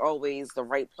Ravens, it's always the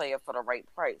right player for the right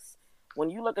price.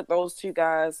 When you look at those 2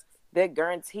 guys, their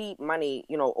guaranteed money,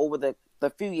 over the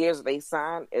few years that they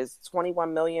signed is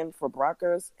 $21 million for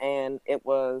Brockers, and it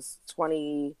was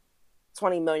 $20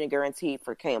 million guaranteed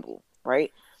for Campbell,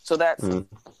 right? So that's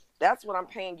what I'm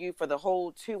paying you for the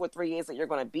whole 2 or 3 years that you're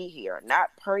going to be here, not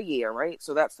per year, right?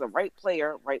 So that's the right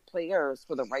player, right players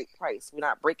for the right price. We're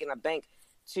not breaking a bank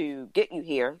to get you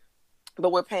here,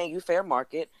 but we're paying you fair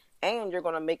market, and you're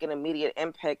going to make an immediate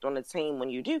impact on the team when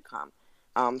you do come.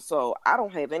 So I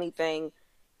don't have anything,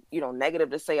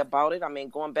 negative to say about it. I mean,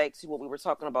 going back to what we were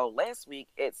talking about last week,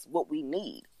 it's what we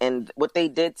need. And what they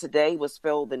did today was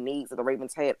fill the needs that the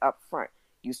Ravens had up front.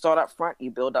 You start up front,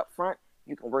 you build up front,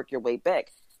 you can work your way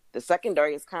back. The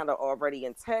secondary is kind of already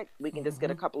intact. We can just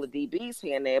get a couple of DBs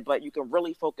here and there, but you can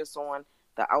really focus on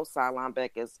the outside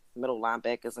linebackers, middle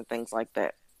linebackers, and things like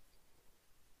that.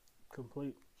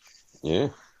 Complete. Yeah.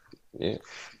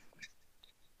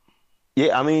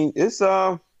 I mean, it's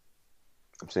I'm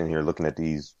sitting here looking at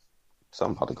these.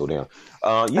 Something about to go down.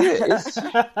 It's.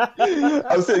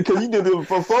 I'm saying because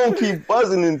the phone keep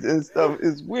buzzing and stuff.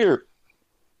 It's weird.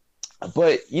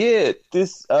 But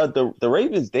this the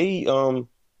Ravens, they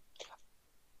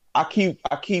I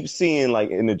keep seeing like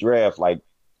in the draft, like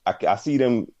I see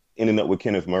them ending up with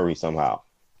Kenneth Murray somehow.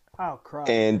 I'll cry.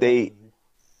 And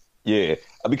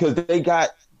because they got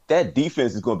that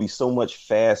defense is going to be so much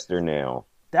faster now.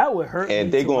 That would hurt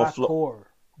me to my core.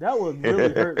 That would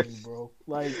really hurt me, bro.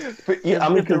 Like, if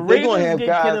the Ravens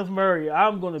get Kenneth Murray,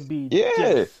 I'm going to be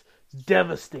just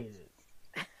devastated.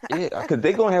 Yeah, because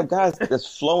they're gonna have guys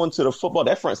that's flowing to the football.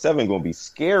 That front seven gonna be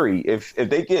scary. If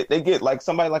they get like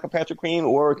somebody like a Patrick Queen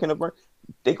or a Kenneth Murray,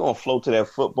 they gonna flow to that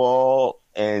football,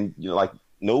 and like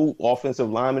no offensive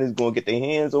lineman is gonna get their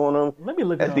hands on them. Let me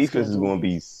look at that defense is gonna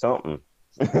be something.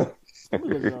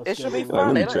 It should be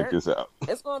fun. Let me check this out.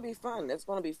 It's gonna be fun. It's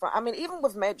gonna be fun. I mean, even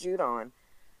with Matt Judon,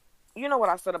 you know what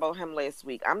I said about him last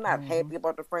week. I'm not happy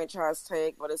about the franchise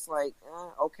tag, but it's like,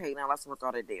 okay, now let's work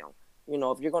out a deal. You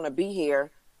know, if you're gonna be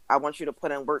here, I want you to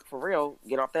put in work for real.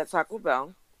 Get off that Taco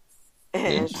Bell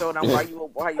and show them why you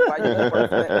work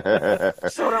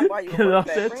that. Show them why you work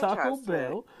that Taco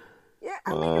Bell. Yeah,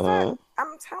 I mean,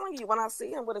 I'm telling you, when I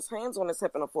see him with his hands on his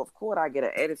hip in the fourth quarter, I get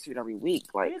an attitude every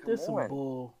week. Like, ain't this some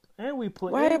bull? And we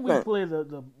play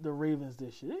the Ravens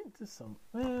this year. Ain't this some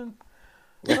man?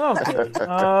 Okay.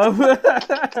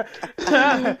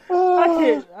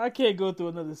 I can't go through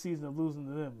another season of losing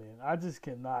to them, man. I just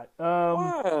cannot.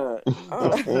 I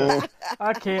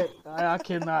can't. I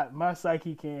cannot. My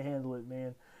psyche can't handle it,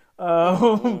 man.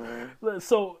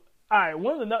 So, all right.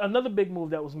 Another big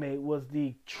move that was made was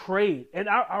the trade, and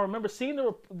I remember seeing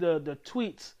the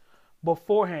tweets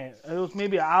beforehand. It was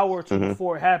maybe an hour or two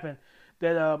before it happened.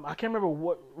 That I can't remember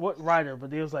what writer,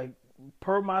 but it was like,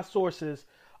 per my sources,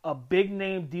 a big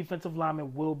name defensive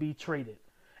lineman will be traded,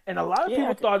 and a lot of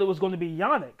people thought it was going to be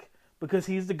Yannick because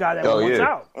he's the guy that wants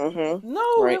out.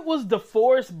 No, it was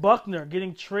DeForest Buckner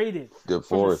getting traded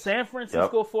from the San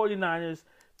Francisco 49ers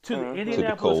to the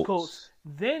Indianapolis Colts.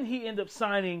 Then he ended up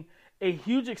signing a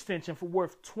huge extension for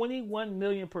worth $21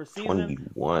 million per season.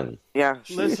 21. Yeah.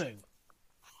 Listen.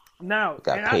 Now,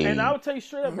 and I would tell you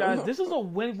straight up, guys, this is a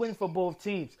win-win for both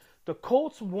teams. The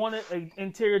Colts wanted an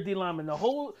interior D lineman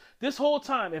this whole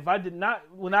time. If I did not,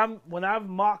 when I've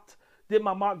did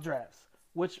my mock drafts,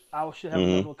 which I should have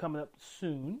another one coming up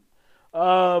soon,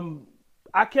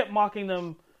 I kept mocking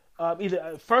them.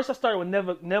 Either first I started with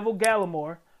Neville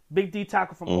Gallimore, big D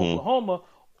tackle from Oklahoma,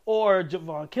 or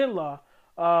Javon Kinlaw.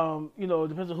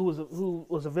 Depends on who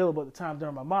was available at the time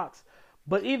during my mocks.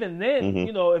 But even then,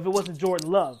 if it wasn't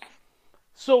Jordan Love.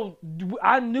 So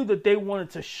I knew that they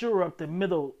wanted to shore up the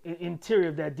middle interior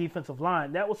of that defensive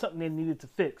line. That was something they needed to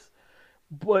fix.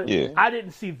 But I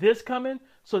didn't see this coming.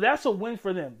 So that's a win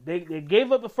for them. They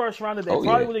gave up the first rounder. They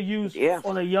probably would have used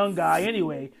on a young guy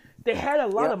anyway. They had a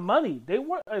lot of money. They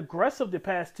weren't aggressive the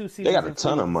past 2 seasons. They got a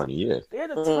ton of money, They had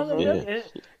a ton of money. And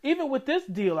even with this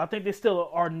deal, I think they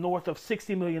still are north of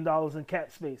 $60 million in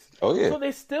cap space. So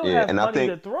they still have money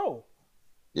to throw.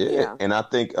 Yeah, and I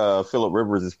think Phillip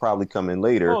Rivers is probably coming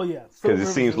later. Oh yeah, because it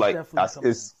seems like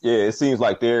it seems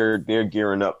like they're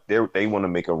gearing up. They want to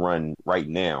make a run right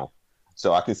now,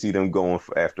 so I can see them going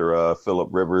after Phillip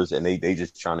Rivers, and they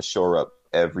just trying to shore up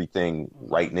everything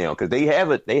right now because they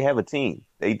have a team.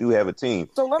 They do have a team.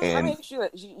 So let me ask you: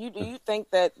 do you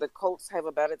think that the Colts have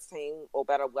a better team or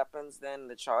better weapons than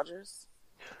the Chargers?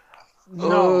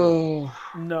 No,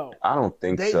 I don't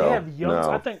think so. They have young.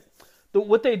 I think.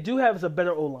 What they do have is a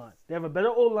better O-line. They have a better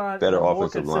O-line, better and a more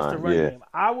offensive consistent line. running game.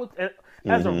 I would,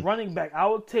 as a running back, I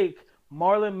would take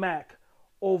Marlon Mack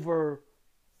over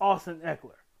Austin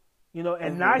Eckler.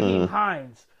 And Nyheim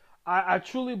Hines. I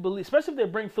truly believe, especially if they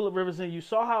bring Phillip Rivers in. You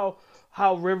saw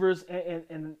how Rivers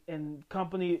and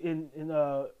company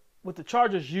with the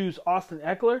Chargers use Austin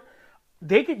Eckler.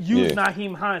 They could use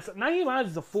Nyheim Hines. Nyheim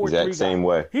Hines is a 4-3 guy. Same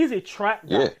way. He's a track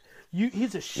guy.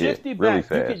 He's a shifty back.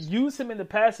 Really you could use him in the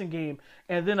passing game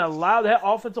and then allow that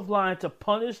offensive line to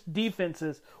punish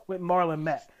defenses with Marlon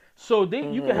Mack. So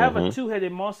you can have a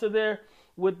two-headed monster there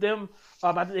with them.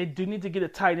 I think they do need to get a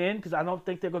tight end because I don't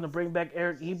think they're going to bring back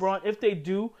Eric Ebron. If they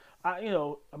do,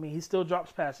 he still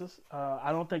drops passes.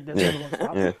 I don't think that's going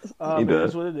to stop. It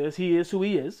is what it is. He is who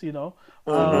he is,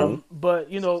 But,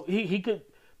 he could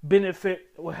benefit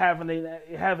with having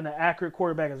an accurate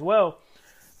quarterback as well.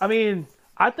 I mean,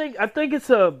 I think it's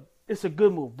a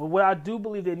good move, but what I do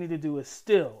believe they need to do is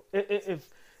still if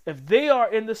they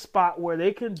are in the spot where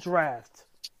they can draft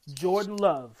Jordan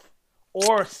Love,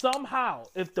 or somehow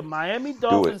if the Miami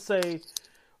Dolphins say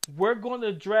we're going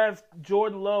to draft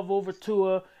Jordan Love over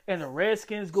Tua, and the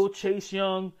Redskins go Chase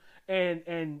Young,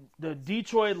 and the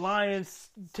Detroit Lions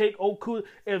take Okuda,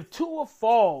 if Tua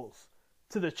falls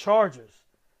to the Chargers,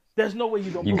 there's no way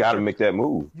you don't. You got to make that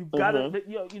move. You got to,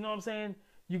 you know what I'm saying.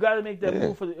 You got to make that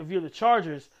move if you're the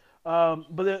Chargers.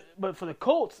 But for the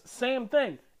Colts, same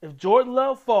thing. If Jordan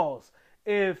Love falls,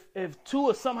 if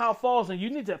Tua somehow falls, and you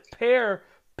need to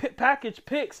package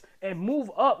picks and move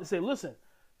up and say, listen,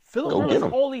 Phillip Rivers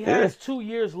only has 2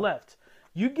 years left.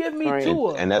 You give me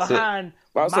Tua behind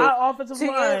my offensive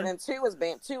line, and Tua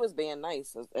was being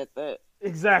nice at that.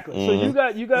 Exactly. So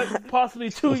you got possibly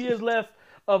 2 years left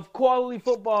of quality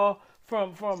football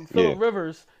from Phillip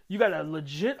Rivers. You got a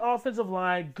legit offensive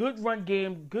line, good run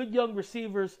game, good young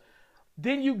receivers.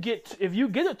 Then if you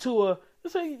get a Tua, you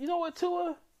say, you know what,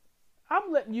 Tua,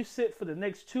 I'm letting you sit for the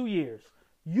next 2 years.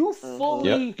 You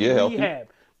fully rehab.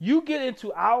 You get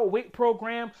into our weight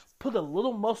program, put a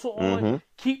little muscle on,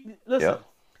 listen.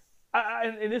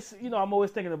 And this, I'm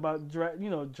always thinking about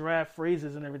draft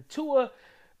phrases and everything. Tua,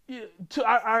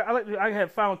 I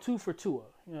have found 2 for Tua.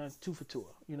 2 for Tua.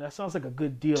 That sounds like a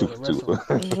good deal at a restaurant.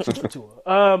 2 for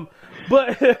Tua.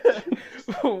 But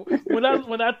when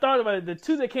I thought about it, the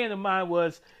 2 that came to mind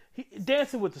was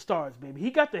Dancing with the Stars, baby. He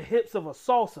got the hips of a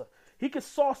salsa. He could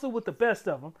salsa with the best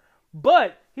of them.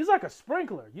 But he's like a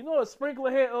sprinkler. A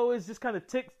sprinkler head always just kind of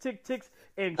ticks,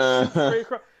 and shoots straight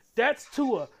across. That's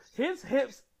Tua. His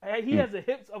hips, he has the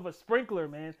hips of a sprinkler,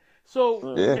 man.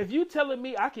 So if you telling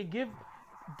me I could give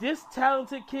this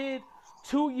talented kid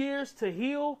 2 years to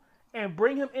heal and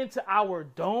bring him into our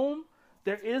dome,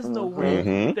 there is no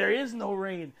rain. There is no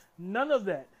rain. None of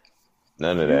that.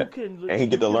 None of that. And he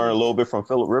get to learn a little bit from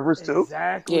Phillip Rivers too.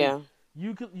 Exactly. Yeah.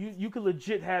 You could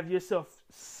legit have yourself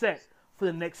set for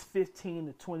the next 15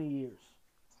 to 20 years.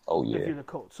 Oh yeah. If you're the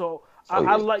coach. So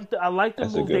I like the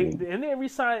move. And they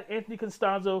re-signed Anthony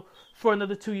Costanzo for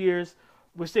another 2 years,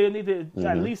 which they need to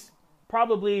at least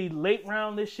probably late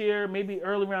round this year, maybe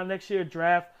early round next year,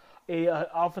 draft a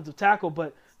offensive tackle.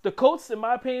 But the Colts, in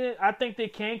my opinion, I think they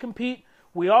can compete.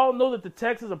 We all know that the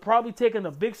Texans are probably taking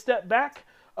a big step back.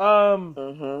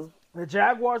 The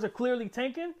Jaguars are clearly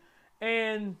tanking.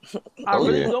 And I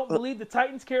really don't believe the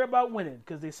Titans care about winning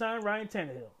because they signed Ryan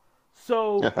Tannehill.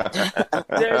 So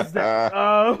there's that.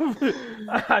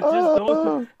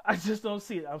 I just don't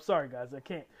see it. I'm sorry, guys, I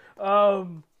can't.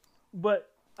 But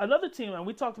another team, and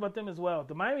we talked about them as well,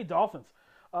 the Miami Dolphins.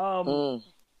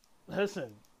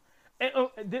 Listen,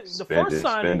 the first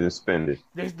signing, spend it.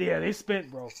 They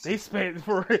spent, bro. They spent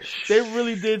they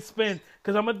really did spend.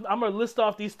 Because I'm gonna list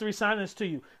off these 3 signings to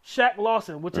you. Shaq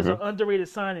Lawson, which is an underrated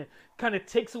signing, kind of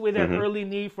takes away that early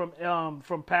need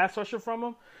from pass rusher from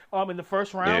him in the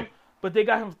first round. Yeah. But they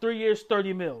got him 3 years,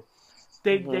 $30 million.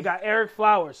 They got Eric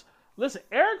Flowers. Listen,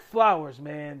 Eric Flowers,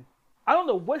 man. I don't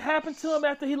know what happened to him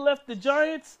after he left the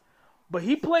Giants, but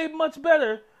he played much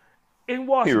better in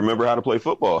Washington. He remembered how to play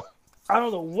football. I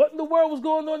don't know what in the world was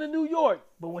going on in New York,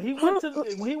 but when he went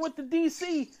to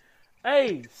DC.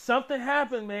 Hey, something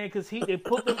happened, man, because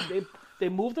they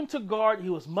moved him to guard.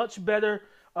 He was much better.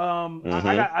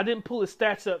 I didn't pull his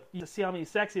stats up to see how many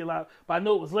sacks he allowed, but I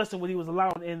know it was less than what he was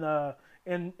allowing in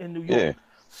New York. Yeah.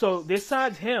 So they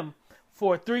signed him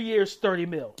for 3 years, $30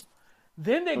 million.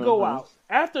 Then they go out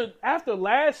after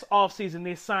last offseason.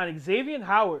 They signed Xavier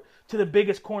Howard to the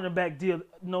biggest cornerback deal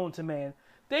known to man.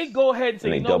 They go ahead and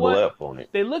say, and you know what? Up on it.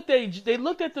 They looked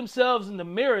at themselves in the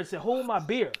mirror and said, "Hold my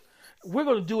beer. We're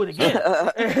going to do it again."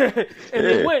 And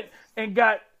they went and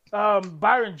got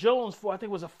Byron Jones for, I think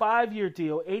it was a 5-year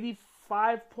deal,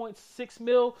 $85.6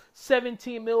 million,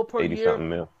 $17 million per year,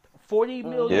 $40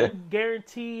 million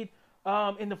guaranteed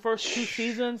in the first 2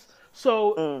 seasons.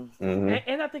 So,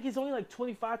 and I think he's only like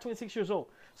 25, 26 years old.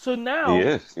 So now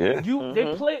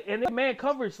they play, and they man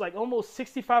coverage like almost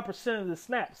 65% of the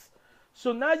snaps.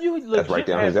 So now you legit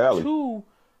have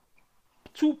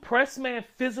two press man,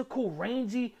 physical,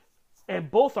 rangy, and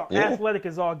both are athletic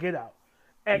as all get out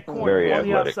at corner on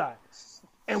the outside.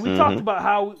 And we talked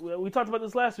about we talked about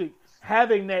this last week,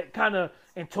 having that kind of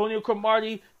Antonio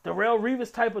Cromartie, Darrelle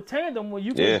Revis type of tandem where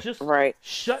you can just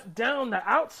shut down the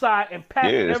outside and pack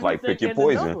everything in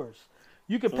the numbers.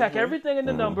 You can pack everything in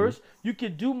the numbers. You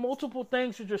can do multiple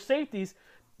things with your safeties.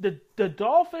 The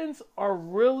Dolphins are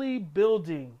really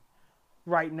building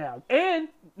right now. And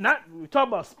we talk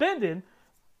about spending.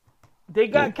 They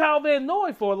got Kyle Van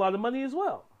Noy for a lot of money as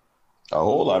well. A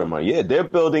whole lot of money. Yeah, they're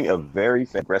building a very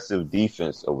aggressive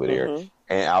defense over there.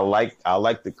 And I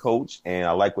like the coach, and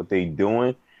I like what they're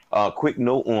doing. Quick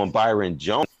note on Byron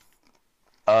Jones.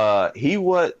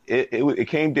 It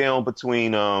came down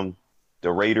between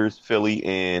the Raiders, Philly,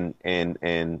 and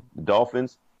the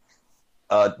Dolphins.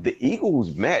 The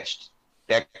Eagles matched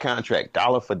that contract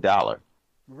dollar for dollar.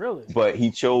 Really? But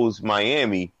he chose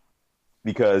Miami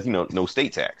because no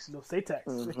state tax. No state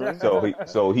tax.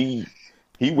 So he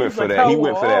went for that. He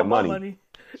went for that money.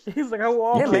 He's like, I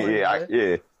want all money.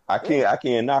 I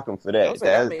can't knock him for that.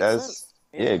 That's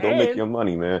go make your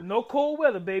money, man. No cold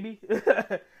weather, baby.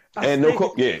 No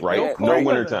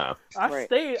winter time. I'm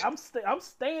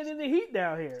staying in the heat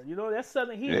down here. That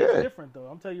southern heat is different, though.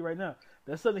 I'm telling you right now,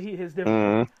 that southern heat is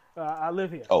different. I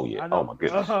live here. Oh yeah. Oh my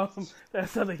goodness. That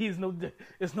southern heat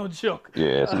is no joke.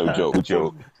 Yeah, it's no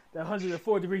joke. that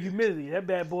 104-degree humidity. That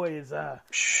bad boy is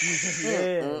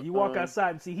you walk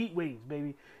outside and see heat waves,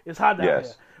 baby. It's hot down there.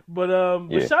 But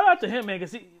shout out to him, man,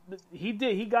 because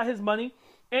he got his money.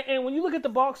 And when you look at the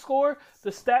box score, the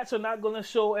stats are not going to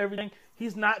show everything.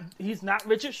 He's not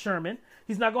Richard Sherman.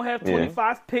 He's not going to have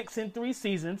 25 picks in 3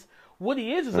 seasons. What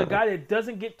he is a guy that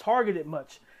doesn't get targeted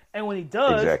much. And when he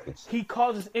does, he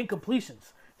causes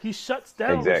incompletions. He shuts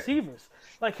down receivers.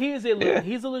 Like, he's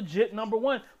a legit number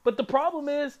one. But the problem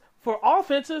is, for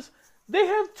offenses, they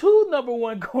have 2 number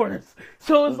one corners.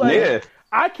 So it's like,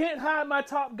 I can't hide my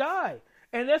top guy.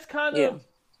 And that's kind of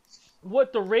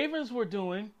what the Ravens were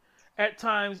doing at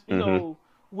times, you know,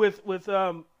 with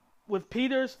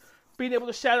Peters being able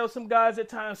to shadow some guys at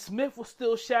times. Smith was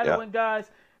still shadowing guys.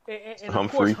 And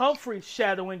of course, Humphrey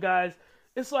shadowing guys.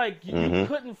 It's like you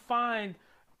couldn't find,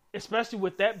 especially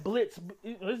with that blitz.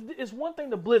 It's one thing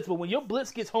to blitz, but when your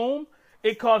blitz gets home,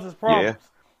 it causes problems.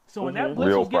 So when that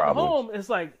blitz was getting home, it's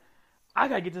like, I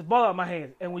got to get this ball out of my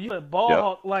hands. And when you have a ball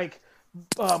hawk like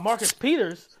Marcus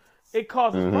Peters, it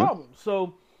causes problems.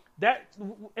 So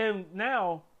and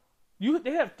now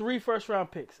they have 3 first-round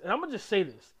picks. And I'm going to just say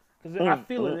this because I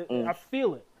feel it. I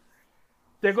feel it.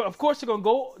 Of course, they're going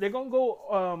to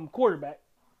go quarterback.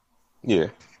 Yeah.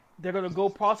 They're going to go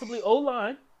possibly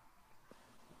O-line.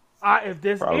 If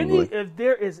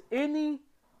there is any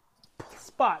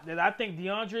spot that I think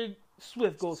DeAndre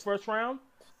Swift goes first round,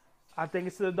 I think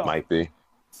it's to the Dolphins. Might be.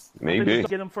 Maybe.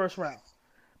 Get him first round.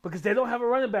 Because they don't have a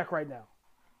running back right now.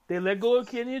 They let go of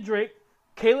Kenyon Drake.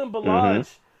 Kalen Ballage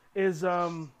is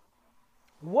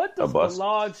what does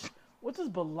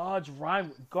Ballage rhyme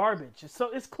with? Garbage?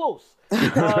 It's close.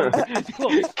 It's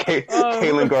close.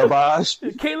 Kalen Garbage.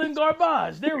 Kalen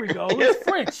Garbage. There we go. It's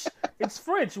French. It's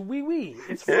French. Oui.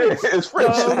 It's French. It's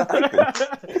French.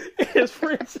 It's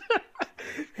French.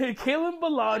 Hey, Kalen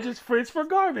Ballage is French for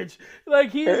garbage.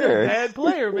 Like, he is a bad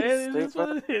player, man. That's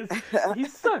what it is. He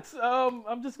sucks.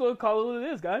 I'm just going to call it what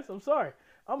it is, guys. I'm sorry.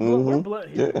 We're blunt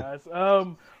here, guys.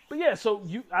 But yeah, so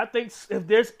I think if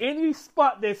there's any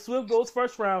spot that Swift goes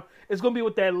first round, it's going to be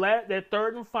with that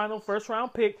third and final first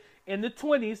round pick in the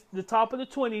 20s, the top of the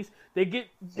 20s. They get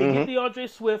DeAndre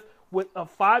Swift with a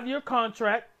 5-year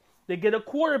contract. They get a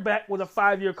quarterback with a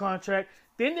 5-year contract.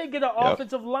 Then they get an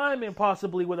offensive lineman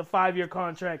possibly with a 5-year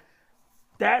contract.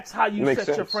 That's how you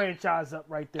set your franchise up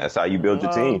right there. That's how you build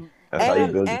your team.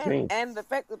 And the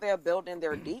fact that they're building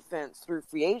their defense through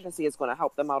free agency is going to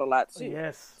help them out a lot too.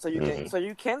 Yes. So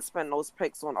you can spend those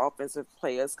picks on offensive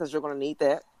players because you're going to need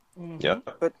that. Yeah.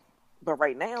 But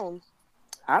right now,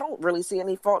 I don't really see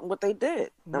any fault in what they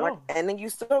did. No. And then you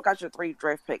still got your 3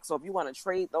 draft picks. So if you want to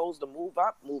trade those to move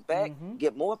up, move back,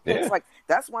 get more picks, like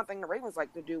that's one thing the Ravens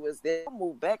like to do is they'll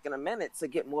move back in a minute to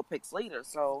get more picks later.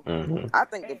 So I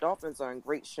think the Dolphins are in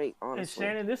great shape. Honestly,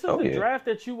 and Shannon, this is the draft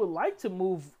that you would like to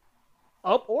move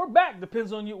up or back,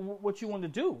 depends on what you want to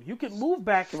do. You can move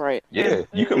back. Right. Yeah,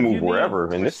 you can move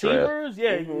wherever in this draft.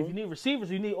 Yeah, if you need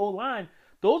receivers, you need O-line.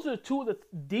 Those are 2 of the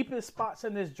deepest spots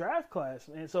in this draft class.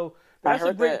 And so that's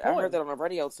a great point. I heard that on the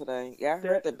radio today. Yeah, I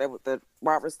heard that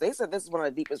Roberts, they said this is one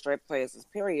of the deepest draft classes,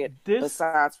 period,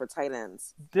 besides for tight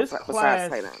ends. This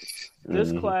class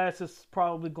is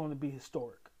probably going to be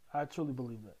historic. I truly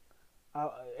believe that.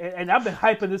 And I've been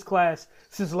hyping this class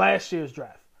since last year's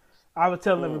draft. I was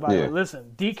telling everybody,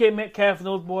 listen, DK Metcalf and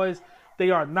those boys,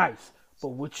 they are nice. But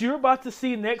what you're about to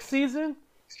see next season,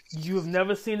 you have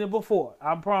never seen it before.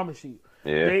 I promise you.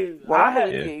 Yeah.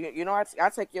 I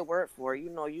take your word for it. You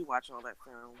know, you watch all that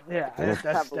film. Yeah,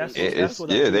 that's what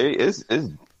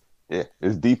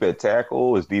it's deep at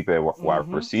tackle. It's deep at wide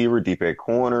receiver, deep at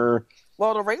corner.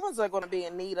 Well, the Ravens are going to be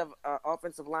in need of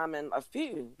offensive linemen, a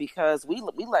few, because we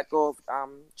let go of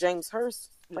James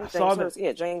Hurst. James Hurst.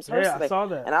 Yeah, I saw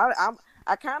that. And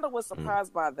I kind of was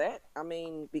surprised by that. I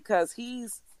mean, because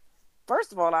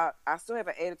first of all, I still have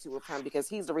an attitude with him because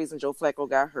he's the reason Joe Flacco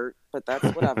got hurt, but that's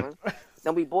whatever.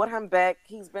 Then we brought him back.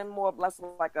 He's been more blessed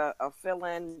like a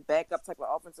fill-in, backup type of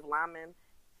offensive lineman,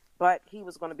 but he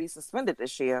was going to be suspended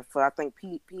this year for, I think,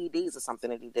 PEDs or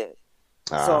something that he did.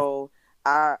 So,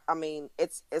 I mean,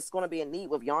 it's going to be a need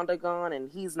with Yonder gone, and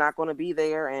he's not going to be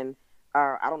there, and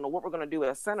I don't know what we're going to do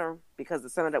at center because the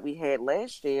center that we had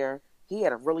last year, he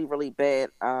had a really, really bad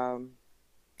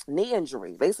knee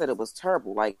injury. They said it was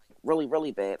terrible, like really,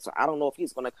 really bad. So I don't know if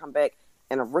he's going to come back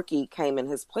and a rookie came in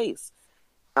his place.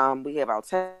 We have our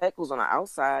tackles on the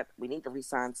outside. We need to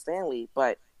re-sign Stanley,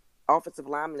 but offensive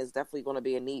lineman is definitely going to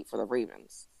be a need for the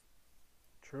Ravens.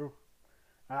 True.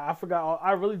 I forgot.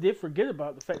 I really did forget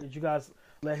about the fact that you guys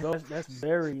let him go. That's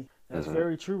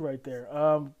very true right there.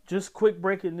 Just quick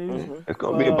breaking news. It's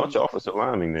going to be a bunch of offensive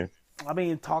linemen there. I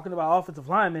mean, talking about offensive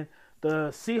linemen, The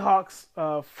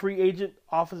Seahawks free agent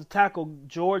offensive tackle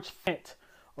George Fant,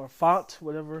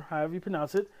 however you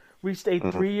pronounce it, reached a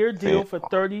 3-year deal for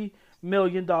 $30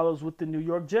 million with the New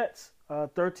York Jets.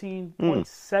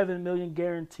 $13.7 million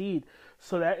guaranteed.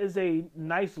 So that is a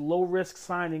nice low-risk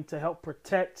signing to help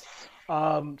protect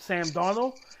Sam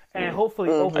Darnold and hopefully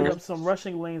open up some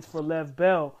rushing lanes for Lev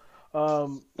Bell.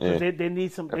 They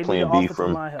need some. They need an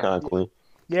offensive line help. Conklin.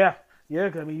 Yeah. I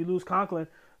mean, you lose Conklin.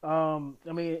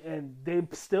 And they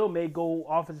still may go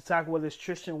offensive tackle, whether it's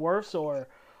Tristan Wirfs or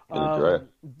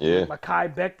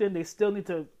Mekhi Becton. They still need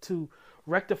to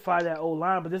rectify that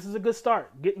O-line, but this is a good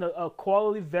start. Getting a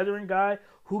quality veteran guy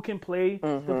who can play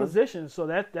the position, so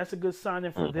that's a good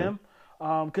signing for them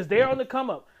because they are on the come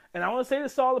up. And I want to say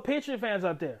this to all the Patriot fans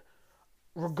out there: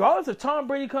 regardless if Tom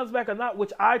Brady comes back or not,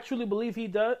 which I truly believe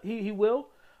he will,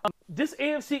 this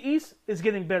AFC East is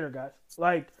getting better, guys.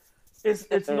 Like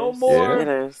it's no more.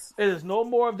 Yeah. It is no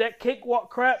more of that cakewalk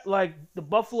crap. Like the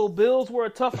Buffalo Bills were a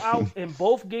tough out in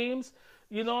both games.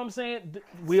 You know what I'm saying?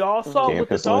 We all saw what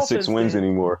the Dolphins 6 wins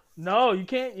anymore. No, you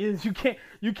can't.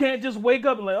 You can't just wake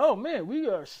up and like, oh man, we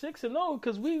are 6-0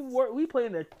 because we play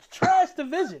in a trash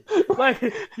division. Like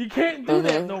you can't do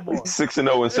that no more.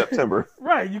 6-0 in September.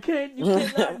 Right? You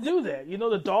cannot do that. You know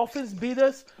the Dolphins beat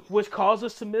us, which caused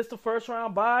us to miss the first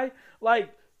round bye. Like,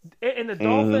 and the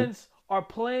Dolphins are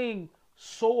playing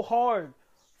so hard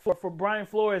for Brian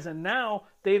Flores, and now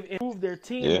they've improved their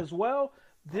team as well.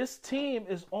 This team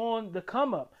is on the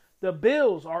come up. The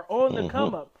Bills are on the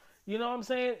come up. You know what I'm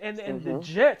saying? And the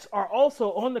Jets are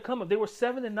also on the come up. They were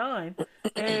 7-9,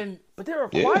 but they were a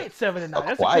quiet 7-9.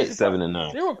 That's quiet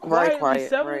 7-9. They were quietly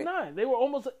 7-9. Right. They were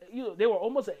almost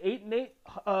an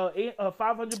 8-8,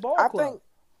 500 ball club.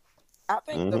 I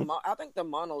think the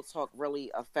mono talk really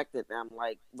affected them.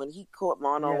 Like when he caught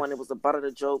mono when it was the butt of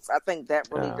the jokes, I think that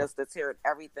really just deterred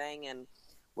everything. And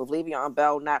with Le'Veon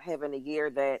Bell not having a year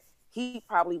that he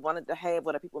probably wanted to have,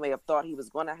 what people may have thought he was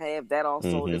going to have, that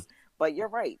also is. But you're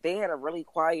right; they had a really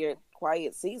quiet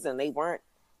season. They weren't.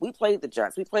 We played the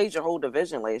Jets. We played your whole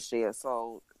division last year,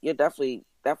 so you're definitely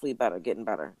better, getting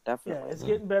better. Definitely, yeah, it's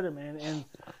getting better, man. And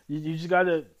you just got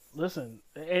to listen.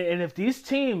 And if these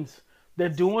teams they're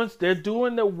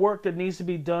doing the work that needs to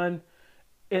be done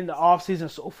in the offseason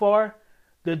so far,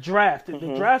 the draft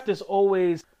is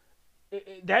always.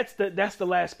 That's the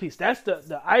last piece. That's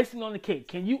the icing on the cake.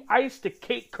 Can you ice the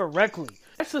cake correctly?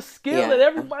 That's a skill that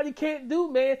everybody can't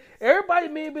do, man. Everybody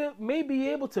may be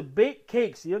able to bake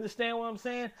cakes. You understand what I'm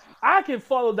saying? I can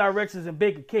follow directions and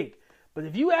bake a cake. But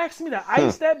if you ask me to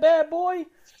ice that bad boy,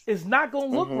 it's not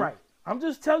going to look right. I'm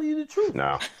just telling you the truth.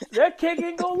 No. That cake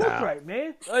ain't going to look right,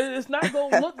 man. It's not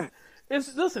going to look...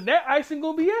 Listen, that icing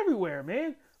going to be everywhere,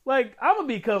 man. Like, I'm going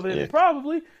to be covered in it,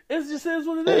 probably. It just is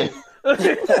what it is.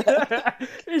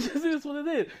 It just is what it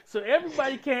is. So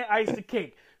everybody can't ice the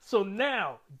cake. So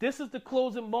now, this is the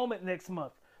closing moment next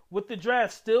month. With the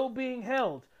draft still being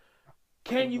held,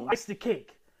 can you ice the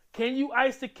cake? Can you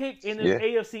ice the cake in the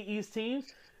AFC East teams?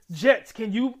 Jets,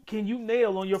 can you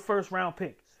nail on your first round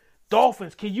pick?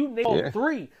 Dolphins, can you nail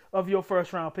 3 of your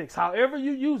first round picks? However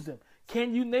you use them,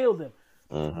 can you nail them?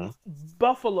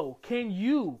 Buffalo, can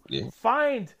you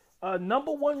find a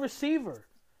number 1 receiver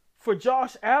for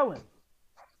Josh Allen?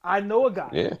 I know a guy.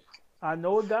 Yeah. I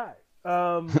know a guy.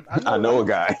 I know a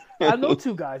guy. I know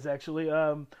 2 guys, actually.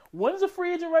 One's a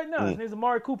free agent right now. His name's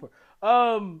Amari Cooper.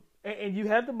 And you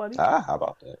have the money. How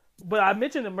about that? But I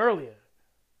mentioned him earlier.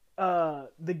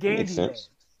 The Gandy man.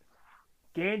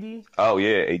 Gandy. Oh,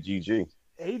 yeah, AGG.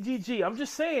 AGG. I'm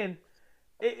just saying,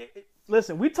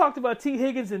 listen, we talked about T.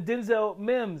 Higgins and Denzel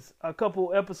Mims a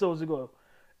couple episodes ago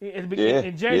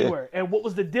in January. And what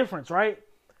was the difference, right?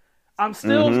 I'm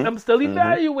still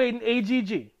evaluating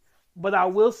AGG. But I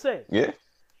will say,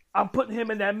 I'm putting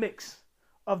him in that mix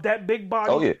of that big body.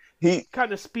 Oh, yeah. He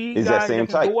kind of speed guy that same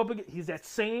can type. go up against. He's that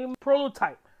same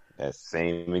prototype. That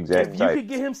same exact if type. If you could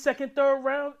get him second, third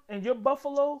round and you're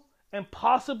Buffalo and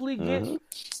possibly get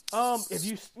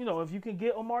if you can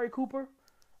get Amari Cooper,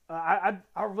 I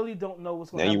really don't know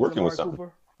what's going to happen with Amari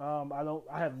Cooper.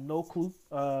 I have no clue.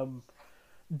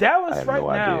 Dallas I have right no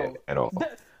now idea at all.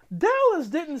 Dallas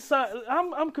didn't sign.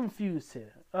 I'm confused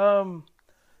here.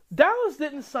 Dallas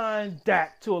didn't sign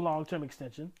Dak to a long-term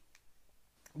extension.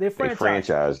 They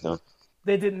franchised him.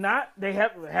 They did not. They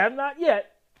have not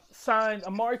yet signed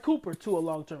Amari Cooper to a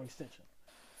long-term extension.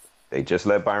 They just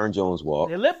let Byron Jones walk.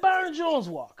 They let Byron Jones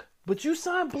walk. But you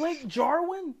signed Blake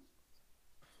Jarwin?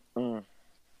 What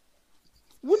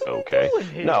are we doing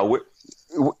here? No,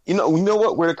 you know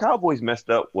what? Where the Cowboys messed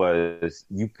up was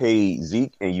you paid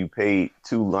Zeke and you paid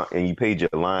your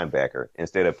linebacker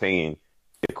instead of paying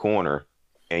your corner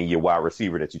and your wide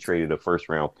receiver that you traded a first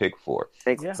round pick for.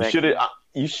 Exactly.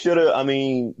 You should have. I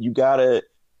mean, you gotta.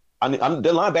 I mean, the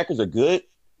linebackers are good,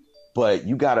 but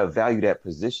you gotta value that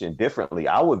position differently.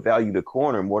 I would value the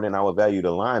corner more than I would value the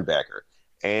linebacker.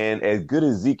 And as good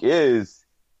as Zeke is,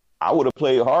 I would have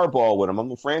played hardball with him. I'm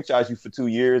gonna franchise you for 2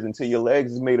 years until your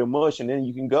legs is made of mush, and then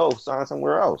you can go sign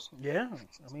somewhere else. Yeah,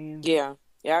 I mean, yeah,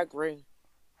 I agree.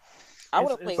 I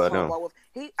would have played hardball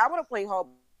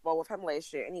with him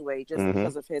last year anyway, just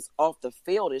because of his off the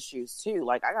field issues too.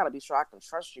 Like, I gotta be sure I can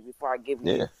trust you before I give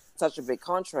you such a big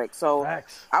contract. So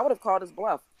I would have called his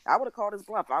bluff. I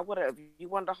would have, if you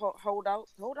wanted to hold out.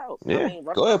 Yeah, I mean,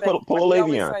 go ahead, pull a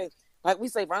Le'Veon. Like we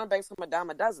say, running backs from a dime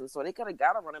a dozen, so they could have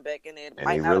got a running back in there. And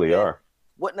they really are.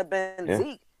 Wouldn't have been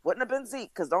Zeke. Wouldn't have been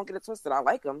Zeke, because don't get it twisted. I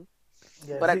like him.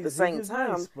 Yeah, but at the same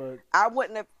time, nice, but... I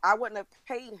wouldn't have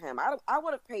paid him. I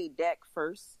would have paid Dak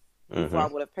first before I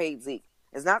would have paid Zeke.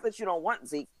 It's not that you don't want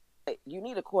Zeke. You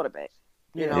need a quarterback,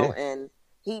 you know, and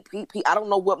he I don't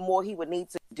know what more he would need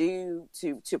to do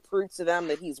to prove to them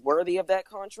that he's worthy of that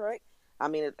contract. I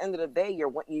mean, at the end of the day,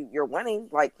 you're winning.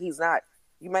 Like, he's not.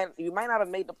 You might not have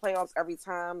made the playoffs every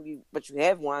time, but you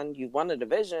have won. You won the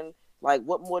division. Like,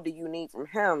 what more do you need from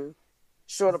him,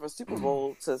 short of a Super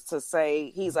Bowl, to say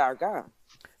he's our guy?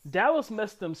 Dallas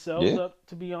messed themselves up,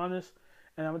 to be honest,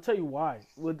 and I'm gonna tell you why.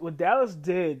 What Dallas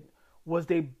did was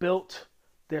they built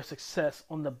their success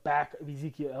on the back of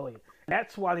Ezekiel Elliott.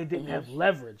 That's why they didn't have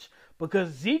leverage,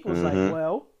 because Zeke was like,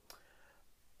 well,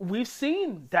 we've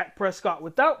seen Dak Prescott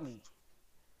without me.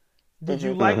 Did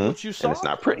you like what you saw? And it's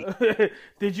not pretty.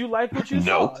 Did you like what you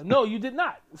saw? No, you did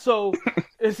not. So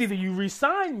it's either you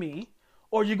re-sign me,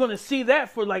 or you're going to see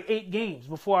that for like 8 games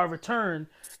before I return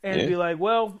and be like,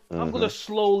 well, I'm going to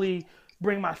slowly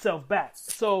bring myself back.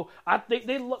 So I think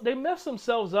they messed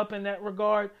themselves up in that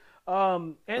regard.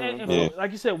 And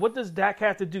like you said, what does Dak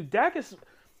have to do? Dak is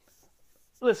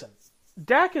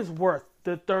worth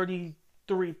the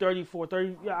 33, 34,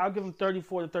 30. Yeah, I'll give him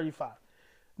 34 to 35.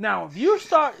 Now, if you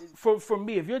start for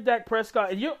me, if you're Dak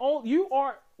Prescott and you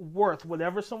are worth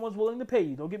whatever someone's willing to pay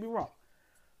you, don't get me wrong.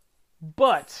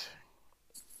 But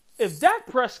if Dak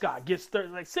Prescott gets 30,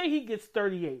 like say he gets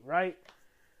 38, right?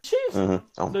 Chiefs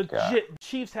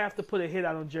Chiefs have to put a hit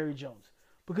out on Jerry Jones,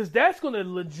 because that's going to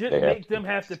legit make them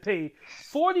have to pay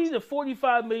 $40 to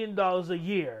 $45 million a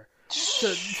year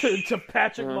to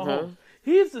Patrick Mahomes.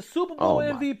 He's the Super Bowl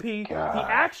MVP. He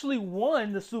actually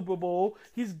won the Super Bowl.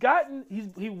 He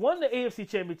won the AFC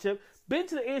Championship, been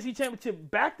to the AFC Championship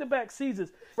back-to-back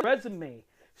seasons. Resume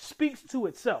speaks to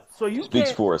itself. So you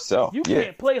can't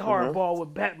play hardball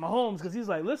with Pat Mahomes, because he's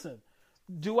like, listen,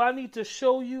 do I need to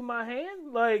show you my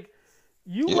hand? Like,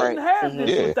 you wouldn't have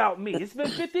this without me. It's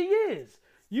been 50 years.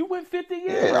 You went 50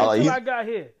 years until I got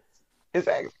here.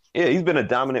 Exactly. Yeah, he's been a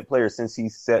dominant player since he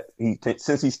stepped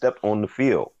on the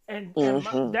field. And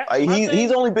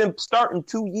he's only been starting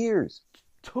 2 years.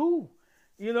 2,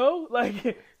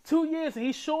 like 2 years, and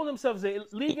he's shown himself as a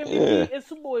league MVP and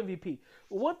Super Bowl MVP.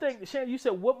 One thing, Shannon, you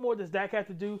said, what more does Dak have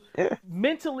to do? Yeah.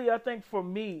 Mentally, I think for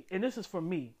me, and this is for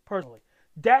me personally,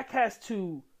 Dak has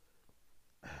to.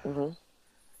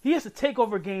 He has to take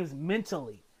over games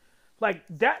mentally, like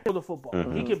Dak for the football.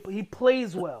 He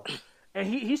plays well. And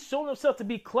he's shown himself to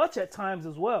be clutch at times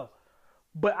as well.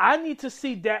 But I need to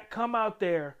see Dak come out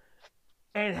there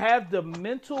and have the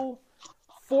mental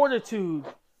fortitude.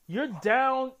 You're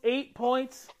down 8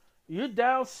 points. You're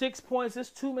down 6 points. There's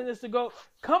 2 minutes to go.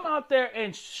 Come out there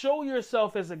and show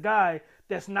yourself as a guy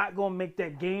that's not going to make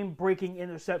that game-breaking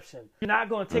interception. You're not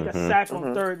going to take a sack on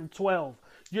 3rd and 12.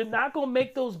 You're not going to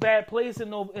make those bad plays in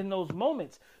those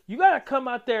moments. You got to come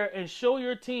out there and show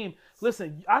your team,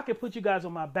 listen, I can put you guys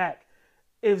on my back.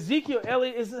 If Ezekiel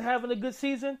Elliott isn't having a good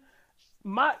season,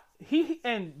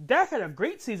 and Dak had a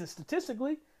great season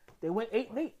statistically. They went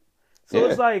 8-8. So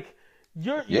it's like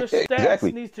your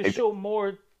stats needs to show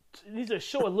more. Needs to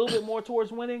show a little bit more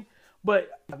towards winning.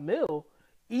 But Mill,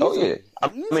 easy.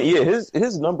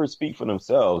 His numbers speak for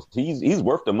themselves. He's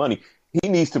worth the money. He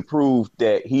needs to prove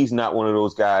that he's not one of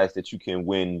those guys that you can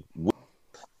win with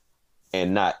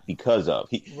and not because of.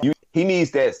 He needs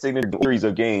that signature series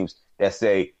of games that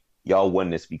say, y'all won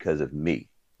this because of me,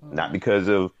 not because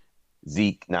of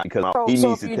Zeke, not because he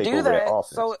needs to take over that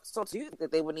offense. So do you think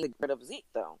that they would need to get rid of Zeke,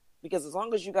 though? Because as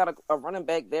long as you got a running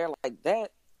back there like that,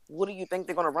 what do you think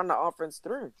they're going to run the offense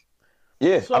through?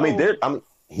 Yeah,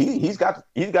 he's got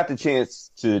the chance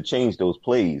to change those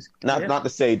plays. Not to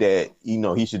say that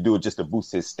he should do it just to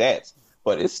boost his stats,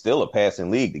 but it's still a passing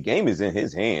league. The game is in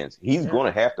his hands. He's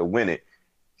going to have to win it.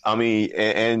 I mean,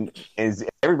 and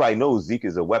everybody knows Zeke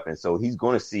is a weapon, so he's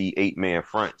going to see 8-man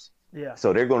fronts. Yeah.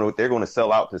 So they're going to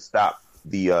sell out to stop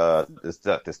to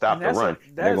stop the run.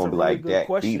 They're going to be like, Dak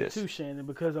beat us. Too, Shannon,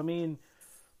 because I mean,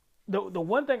 the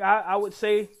one thing I would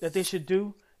say that they should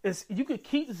do is you could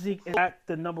keep Zeke at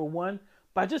the number one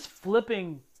by just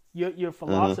flipping your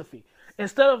philosophy.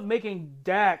 Instead of making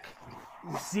Dak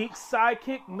Zeke's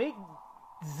sidekick, make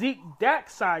Zeke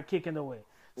Dak's sidekick in a way.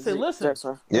 Say, listen,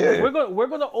 we're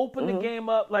gonna open the game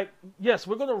up. Like, yes,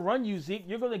 we're gonna run you, Zeke.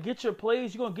 You're gonna get your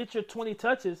plays. You're gonna get your 20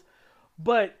 touches,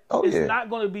 but it's not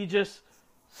gonna be just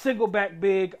single back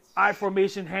big, I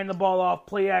formation, hand the ball off,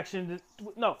 play action.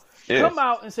 No, come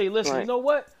out and say, listen, you know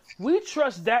what? We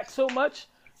trust Dak so much.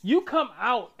 You come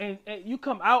out and you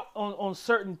come out on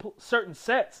certain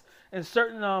sets and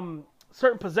certain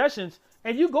possessions,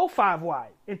 and you go 5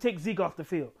 wide and take Zeke off the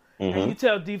field, and you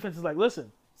tell defenses like,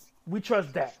 listen, we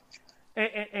trust Dak,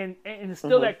 and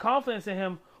instill that confidence in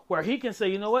him where he can say,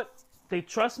 you know what, they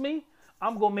trust me.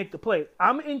 I'm gonna make the play.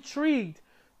 I'm intrigued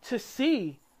to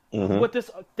see what this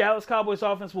Dallas Cowboys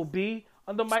offense will be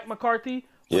under Mike McCarthy,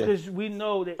 because we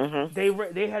know that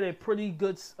they had a pretty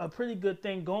good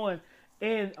thing going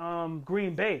in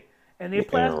Green Bay, and they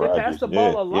passed the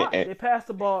ball a lot. They passed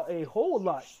the ball a whole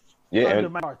lot under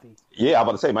McCarthy. Yeah, I'm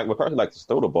about to say Mike McCarthy likes to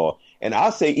throw the ball, and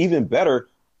I'll say even better,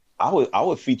 I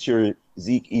would feature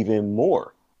Zeke even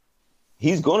more.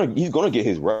 He's gonna get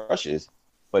his rushes.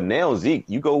 But now, Zeke,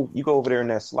 you go over there in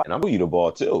that slot, and I'll give you the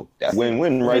ball, too. That's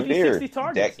win-win right there.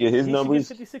 Dak get his numbers,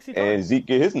 and Zeke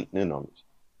get his numbers.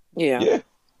 Yeah.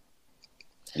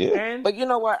 But you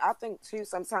know what? I think, too,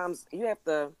 sometimes you have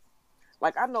to,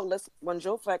 like, I know when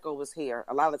Joe Flacco was here,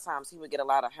 a lot of times he would get a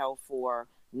lot of hell for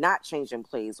not changing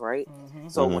plays, right?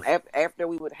 So when after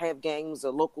we would have games,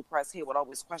 the local press here would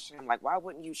always question him, like, why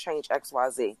wouldn't you change X, Y,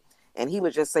 Z? And he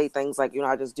would just say things like,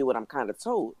 I just do what I'm kind of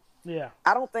told. Yeah,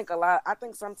 I don't think I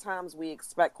think sometimes we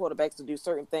expect quarterbacks to do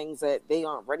certain things that they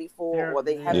aren't ready for, or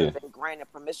they haven't been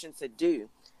granted permission to do.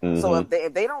 So if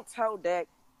they don't tell Dak,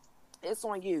 it's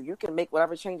on you. You can make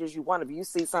whatever changes you want. If you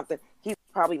see something, he's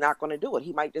probably not going to do it.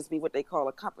 He might just be what they call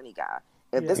a company guy.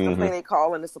 If this is the play they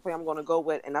call and this is the play I'm going to go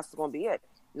with, and that's going to be it.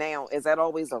 Now, is that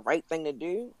always the right thing to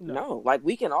do? No. Like,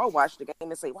 we can all watch the game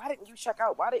and say, why didn't you check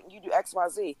out? Why didn't you do X, Y,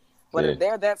 Z? But if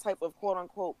they're that type of quote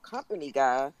unquote company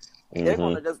guy, they're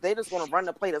just gonna run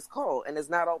the play that's called, and it's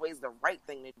not always the right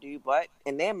thing to do. But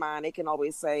in their mind, they can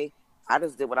always say, "I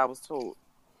just did what I was told."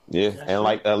 Yeah,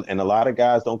 and a lot of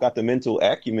guys don't got the mental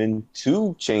acumen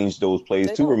to change those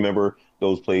plays, remember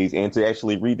those plays, and to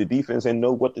actually read the defense and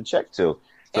know what to check to.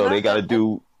 So they got to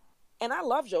do. And I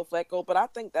love Joe Flacco, but I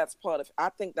think that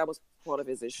was part of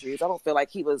his issues. I don't feel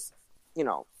like he was,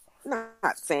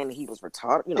 not saying that he was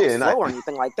retarded, slow or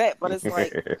anything like that, but it's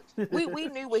like we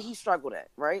knew what he struggled at,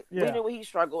 right? Yeah. We knew what he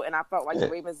struggled, and I felt like the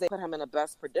Ravens, they put him in the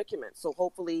best predicament. So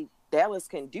hopefully Dallas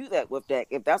can do that with Dak.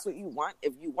 If that's what you want,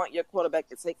 if you want your quarterback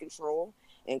to take control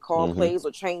and call plays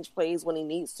or change plays when he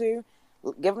needs to,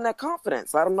 give him that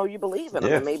confidence. Let him know you believe in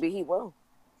him, and maybe he will.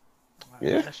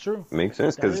 Yeah, that's true. Makes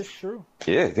sense. That is true.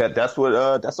 Yeah, that's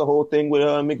the whole thing with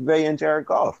McVay and Jared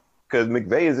Goff, because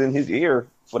McVay is in his ear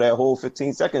for that whole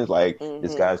 15 seconds, like,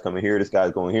 this guy's coming here, this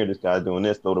guy's going here, this guy's doing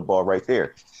this, throw the ball right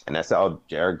there. And that's how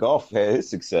Jared Goff had his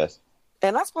success.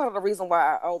 And that's part of the reason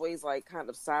why I always, kind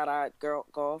of side-eyed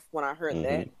Goff when I heard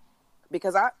that.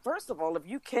 Because, first of all, if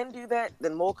you can do that,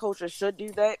 then more coaches should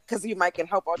do that, because you might can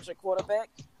help out your quarterback.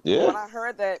 Yeah. When I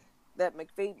heard that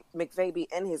McVay be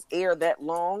in his ear that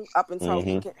long, up until I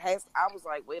was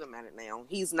like, wait a minute now.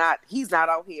 He's not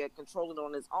out here controlling it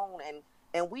on his own,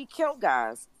 and we kill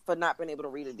guys for not being able to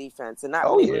read a defense and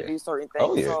not being able to do certain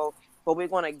things. So, but we're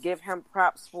going to give him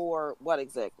props for what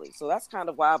exactly? So that's kind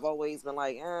of why I've always been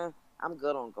like, I'm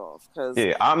good on Goff, because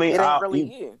it ain't really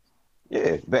you.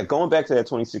 Yeah, but going back to that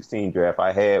 2016 draft,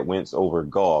 I had Wentz over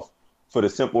Goff for the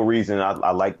simple reason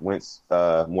I like Wentz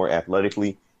more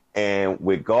athletically, and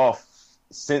with Goff,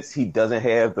 since he doesn't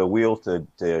have the wheels to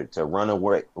run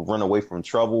away from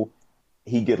trouble,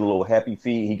 he get a little happy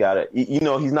feet. He got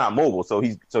he's not mobile, so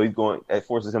he's going. It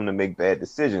forces him to make bad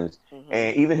decisions.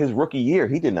 And even his rookie year,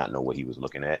 he did not know what he was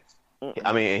looking at.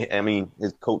 I mean,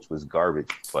 his coach was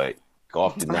garbage, but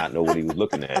Goff did not know what he was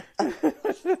looking at.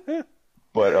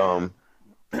 But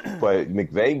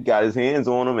McVay got his hands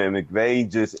on him, and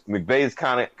McVay's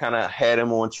kind of had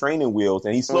him on training wheels,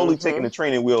 and he's slowly taking the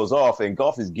training wheels off, and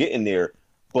Goff is getting there,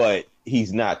 but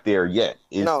he's not there yet.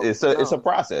 It's a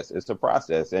process. It's a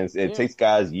process, and it takes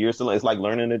guys years to learn. It's like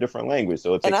learning a different language,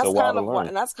 so it takes a while to learn.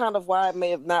 And that's kind of why it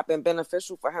may have not been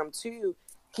beneficial for him to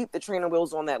keep the training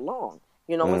wheels on that long.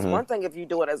 It's one thing if you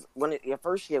do it as your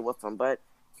first year with him, but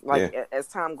as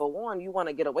time go on, you want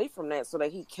to get away from that so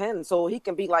that he can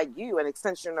be like you, an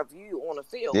extension of you on the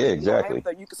field. Yeah, exactly.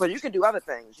 So you can do other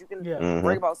things. You can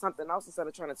worry about something else instead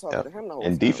of trying to talk to him the whole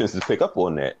time. And defenses pick up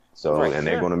on that. So and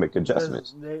they're going to make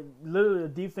adjustments. Literally, the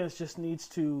defense just needs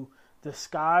to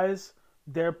disguise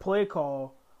their play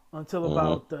call until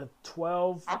about the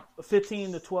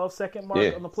 15 to 12 second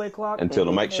mark on the play clock. Until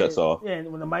the mic shuts off. Yeah,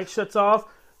 and when the mic shuts off,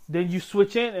 then you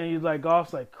switch in and you're like,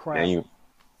 Goff's like, crap. And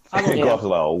Goff's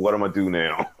like, oh, what am I do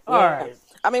now? All right.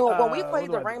 I mean, when we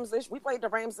played the Rams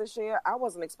this year, I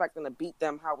wasn't expecting to beat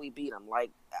them how we beat them.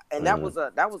 That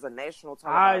was a national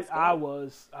title.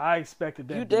 I expected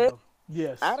that. You did?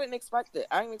 Yes. I didn't expect it.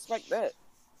 I didn't expect that.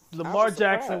 Lamar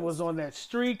Jackson was on that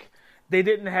streak. They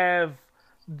didn't have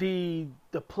the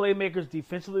playmakers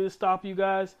defensively to stop you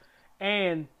guys,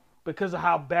 and because of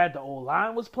how bad the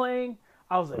O-line was playing,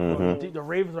 I was like, the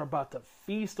Ravens are about to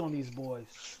feast on these boys.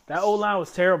 That O-line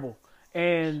was terrible.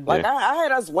 And I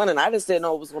had us winning. I just didn't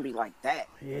know it was going to be like that.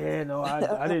 Yeah, no,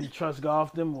 I didn't trust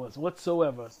Goff them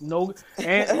whatsoever. No,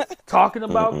 and talking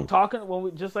when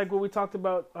we just like what we talked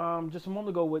about just a moment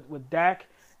ago with Dak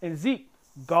and Zeke,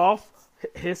 Goff,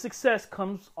 his success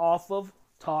comes off of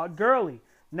Todd Gurley.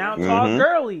 Now Todd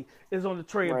Gurley is on the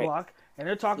trade block, and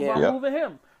they're talking about moving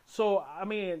him. So I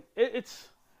mean, it's.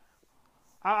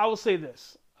 I will say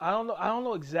this. I don't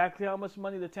know exactly how much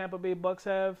money the Tampa Bay Bucks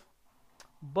have.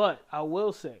 But I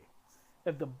will say,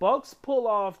 if the Bucks pull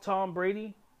off Tom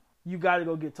Brady, you got to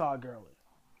go get Todd Gurley.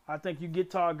 I think you get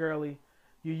Todd Gurley.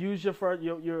 You use your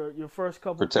first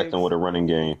couple. Protect him with a running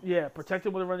game. Yeah, protect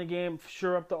him with a running game.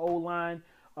 Sure up the O-line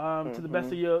to the best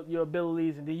of your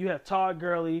abilities, and then you have Todd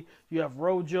Gurley. You have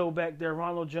Rojo back there,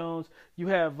 Ronald Jones. You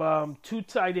have two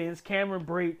tight ends, Cameron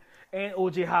Brate and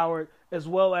O.J. Howard, as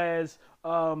well as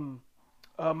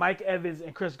Mike Evans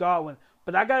and Chris Godwin.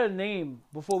 But I got a name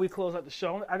before we close out the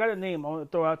show. I got a name I want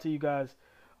to throw out to you guys.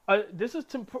 This is,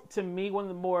 to me, one of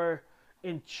the more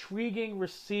intriguing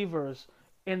receivers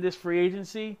in this free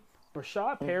agency.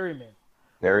 Brashad Perryman.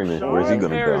 Where's he going to go?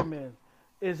 Perryman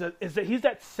he's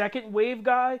that second wave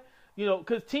guy. You know,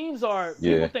 because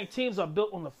people think teams are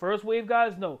built on the first wave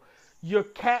guys. No, your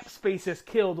cap space is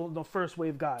killed on the first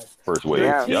wave guys.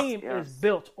 Your team is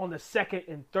built on the second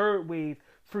and third wave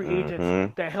free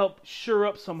agents that help shore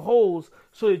up some holes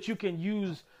so that you can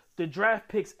use the draft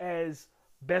picks as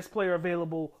best player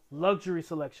available luxury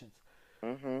selections.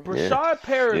 Brashad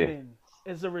Perriman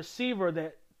is a receiver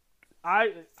that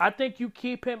I think you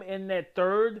keep him in that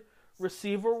third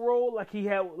receiver role like he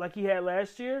had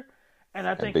last year, and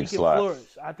I think he can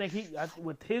flourish. I think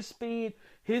with his speed,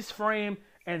 his frame,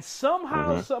 and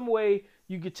somehow, some way,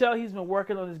 you could tell he's been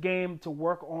working on his game to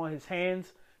work on his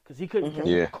hands because he couldn't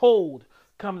get cold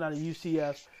coming out of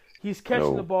UCF. He's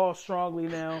catching the ball strongly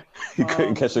now. He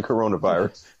couldn't catch the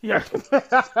coronavirus. Yeah.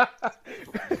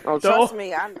 Trust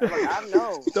me, I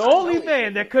know. The only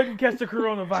man that couldn't catch the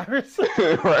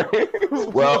coronavirus.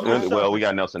 Right. Well, we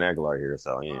got Nelson Aguilar here,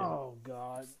 so yeah. Oh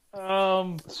God.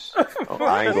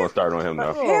 I ain't gonna start on him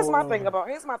though. Here's my thing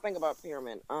about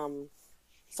Perriman.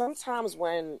 Sometimes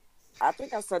when I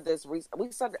think I said this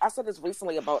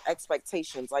recently about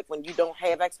expectations. Like when you don't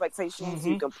have expectations,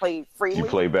 you can play freely. You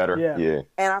play better. Yeah.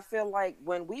 And I feel like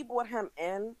when we brought him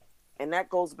in, and that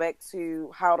goes back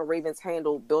to how the Ravens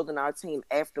handled building our team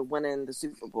after winning the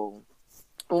Super Bowl.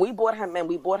 When we brought him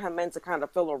in to kind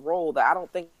of fill a role that I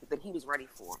don't think that he was ready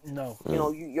for. No. You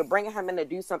know, you're bringing him in to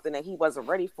do something that he wasn't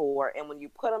ready for. And when you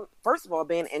put him, first of all,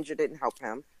 being injured didn't help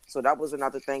him. So that was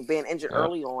another thing, being injured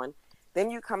early on. Then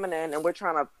you coming in and we're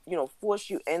trying to, force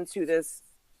you into this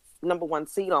number one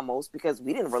seed almost because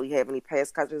we didn't really have any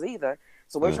pass catchers either.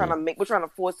 So we're trying to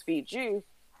force feed you.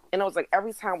 And it was like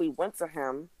every time we went to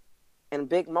him in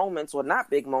big moments or not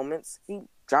big moments, he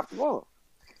dropped the ball.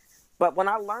 But when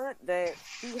I learned that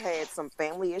he had some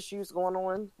family issues going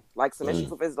on, like some issues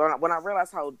with his daughter, when I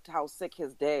realized how sick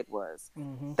his dad was,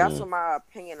 that's when my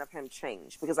opinion of him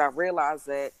changed because I realized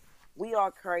that we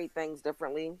all carry things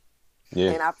differently.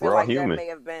 Yeah, and I feel we're like all human. that may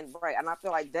have been right, and I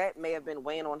feel like that may have been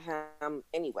weighing on him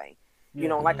anyway.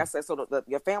 Yeah. Like I said, so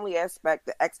your family aspect,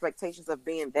 the expectations of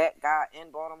being that guy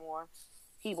in Baltimore,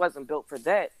 he wasn't built for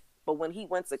that. But when he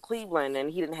went to Cleveland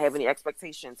and he didn't have any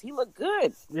expectations, he looked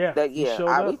good. Yeah,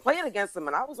 we played against them,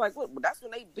 and I was like, "What?" That's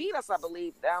when they beat us, I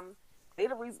believe. They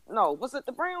the reason. No, was it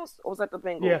the Browns or was that the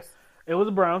Bengals? Yes, it was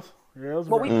the Browns. Yeah, it was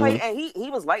the Browns. We played, and he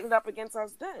was lighting up against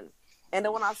us then. And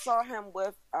then when I saw him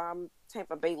with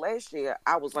Tampa Bay last year,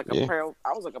 I was like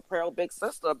a proud big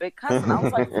sister, a big cousin. I'm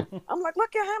like,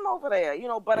 look at him over there,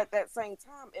 But at that same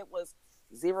time, it was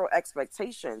zero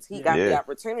expectations. He got the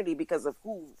opportunity because of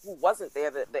who wasn't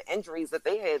there, the injuries that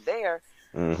they had there.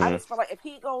 Mm-hmm. I just feel like if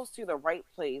he goes to the right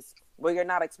place where you're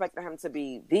not expecting him to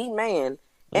be the man,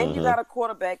 and you got a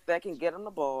quarterback that can get him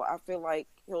the ball, I feel like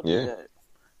he'll do good.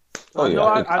 Oh,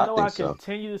 I know I so.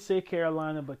 continue to say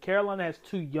Carolina, but Carolina has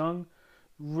two young,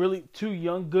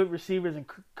 good receivers in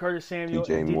Curtis Samuel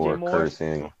and DJ Moore. Curtis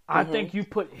Samuel. I think you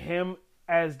put him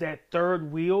as that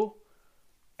third wheel,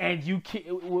 and you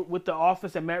with the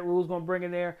offense that Matt Rule's going to bring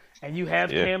in there, and you have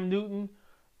Cam Newton.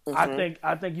 I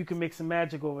think you can make some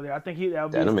magic over there. I think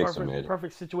that would be a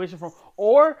perfect situation for him.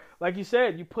 Or like you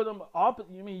said, you put him up.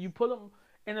 You put him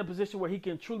in a position where he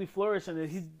can truly flourish, and that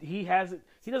he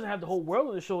doesn't have the whole world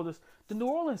on his shoulders. The New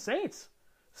Orleans Saints,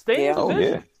 stay in the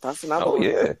division. That's another one.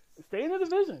 Stay in the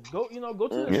division. Go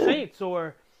to the Saints,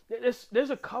 or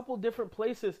there's a couple different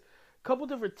places, couple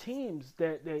different teams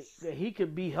that he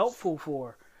could be helpful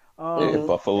for.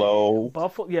 Buffalo.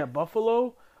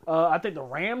 Buffalo. I think the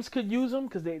Rams could use him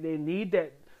because they need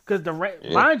that. Because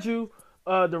mind you,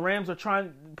 the Rams are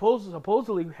trying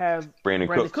supposedly have Brandon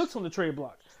Cooks on the trade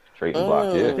block.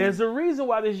 There's a reason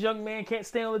why this young man can't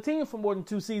stay on the team for more than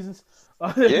 2 seasons.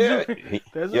 He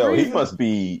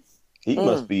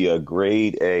must be a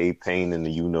grade A pain in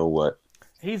the you know what.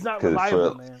 He's not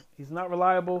reliable, man. He's not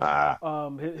reliable.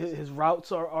 His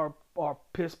routes are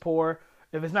piss poor.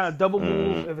 If it's not a double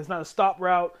move, if it's not a stop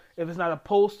route, if it's not a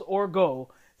post or go,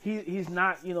 he's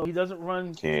not. He doesn't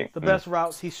run the best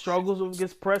routes. He struggles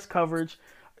against press coverage.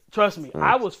 Trust me,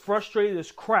 I was frustrated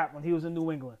as crap when he was in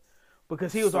New England.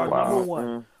 Because he was our number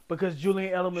one. Because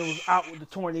Julian Edelman was out with the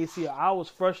torn ACL. I was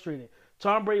frustrated.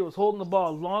 Tom Brady was holding the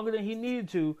ball longer than he needed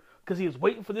to because he was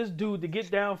waiting for this dude to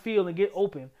get downfield and get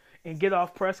open and get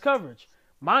off press coverage.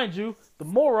 Mind you, the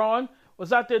moron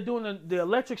was out there doing the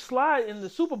electric slide in the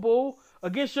Super Bowl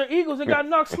against your Eagles and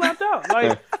got slapped out.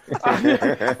 Like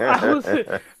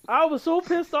I was so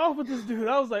pissed off with this dude.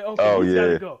 I was like, okay, he's got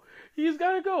to go. He's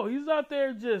got to go. He's out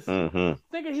there just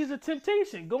thinking he's a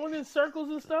temptation, going in circles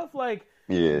and stuff. Like,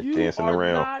 dancing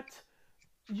around.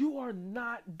 You are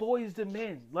not boys to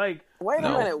men. Like, wait a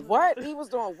minute, what? He was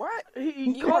doing what?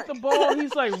 He caught the ball.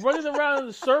 He's like running around in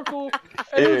the circle.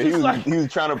 And he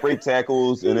was trying to break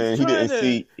tackles, and then he didn't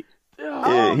see.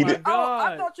 Oh my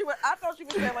God! I thought you were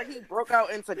saying like he broke out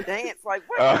into dance. Like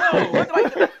what? No, did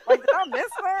I miss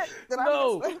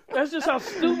that? That's just how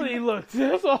stupid he looked.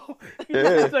 That's all. He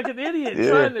looks like an idiot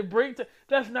trying to break.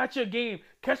 That's not your game.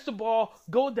 Catch the ball,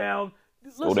 go down.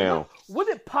 Listen, go down. What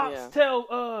did Pops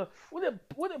tell?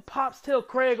 What did Pops tell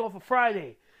Craig on for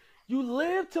Friday? You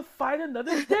live to fight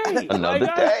another day.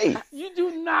 Another day. You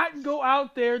do not go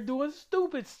out there doing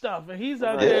stupid stuff, and he's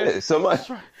out there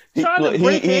trying to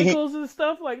break ankles and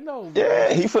stuff. Like, no. Bro.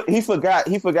 Yeah, he forgot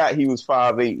he was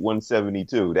 5'8",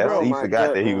 172. He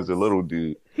forgot that he was a little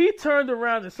dude. He turned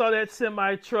around and saw that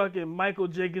semi truck and Michael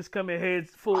Jenkins coming head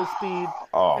full speed.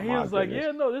 And he was like,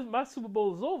 goodness. My Super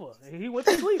Bowl is over. And he went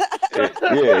to sleep.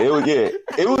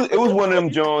 It was one of them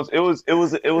Jones. It was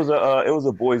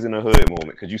a Boys in the Hood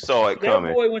moment because you saw it coming.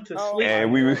 That boy went to sleep.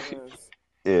 And we were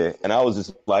and I was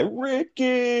just like,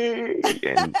 Ricky.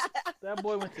 And that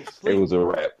boy went to sleep. It was a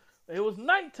wrap. It was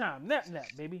nighttime. Nap,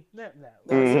 baby. Nap.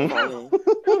 Mm-hmm.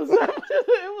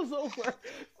 It was over.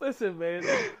 Listen, man.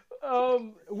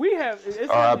 We have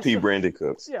R.I.P. Brandon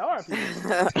Cooks. Yeah, R.I.P.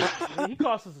 He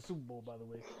cost us a Super Bowl, by the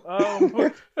way.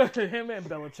 Him and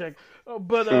Belichick.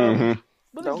 But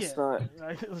don't start.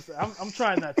 Listen, I'm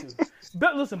trying not to.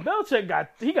 Listen, Belichick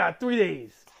got 3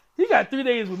 days. He got 3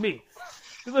 days with me.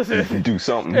 Listen, do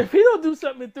something. If he don't do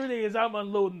something in 3 days, I'm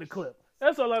unloading the clip.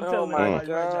 That's all I'm telling you.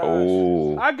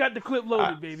 I got the clip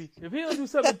loaded, baby. If he don't do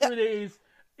something in 3 days,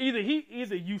 either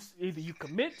you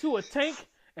commit to a tank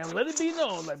and let it be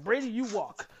known, like Brady, you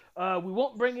walk. We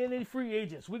won't bring in any free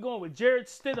agents. We're going with Jarrett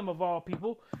Stidham of all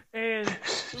people, and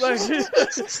like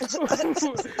that's just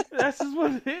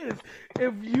what it is.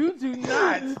 If you do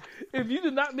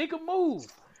not make a move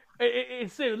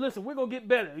and say, listen, we're gonna get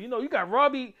better. You got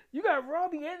Robbie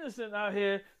Anderson out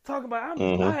here talking about.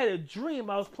 I had a dream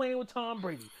I was playing with Tom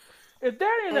Brady. If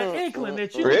that ain't an inkling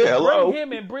that you bring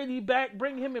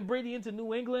him and Brady into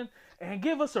New England and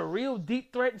give us a real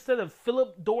deep threat instead of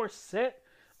Philip Dorsett,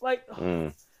 like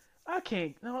I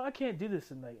can't do this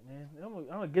tonight, man. I'm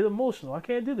gonna get emotional. I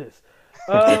can't do this.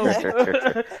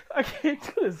 I can't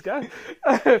do this, guys.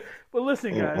 But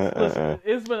listen, guys,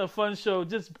 it's been a fun show.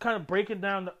 Just kind of breaking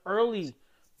down the early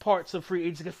parts of free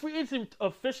agency. Because free agency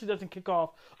officially doesn't kick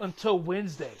off until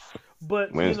Wednesday. But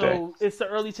it's the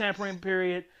early tampering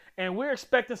period. And we're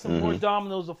expecting some more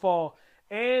dominoes to fall.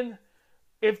 And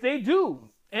if they do,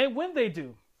 and when they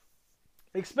do,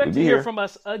 expect to hear from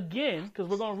us again, because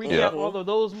we're going to recap all of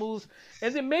those moves.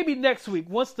 And then maybe next week,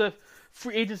 once the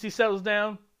free agency settles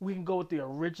down, we can go with the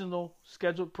original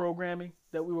scheduled programming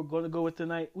that we were going to go with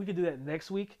tonight. We could do that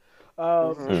next week.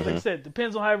 Like I said,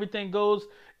 depends on how everything goes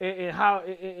and how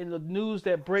in the news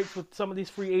that breaks with some of these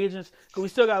free agents. Because we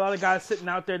still got a lot of guys sitting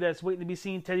out there that's waiting to be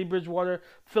seen. Teddy Bridgewater,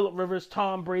 Phillip Rivers,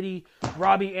 Tom Brady,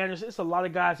 Robbie Anderson. It's a lot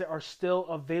of guys that are still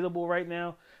available right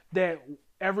now that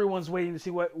everyone's waiting to see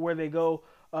where they go.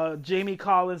 Jamie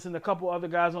Collins and a couple other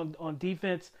guys on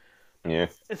defense. Yeah.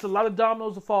 It's a lot of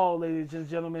dominoes to fall, ladies and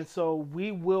gentlemen. So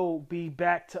we will be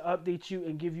back to update you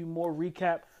and give you more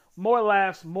recap, more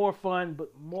laughs, more fun,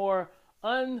 but more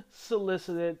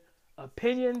unsolicited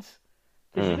opinions.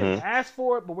 Because you didn't ask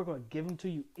for it, but we're going to give them to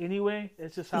you anyway.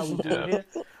 That's just how we do it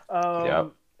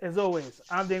here. As always,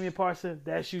 I'm Damian Parson.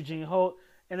 That's Eugene Holt.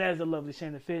 And that is the lovely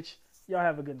Shannon Fitch. Y'all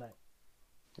have a good night.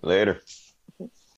 Later.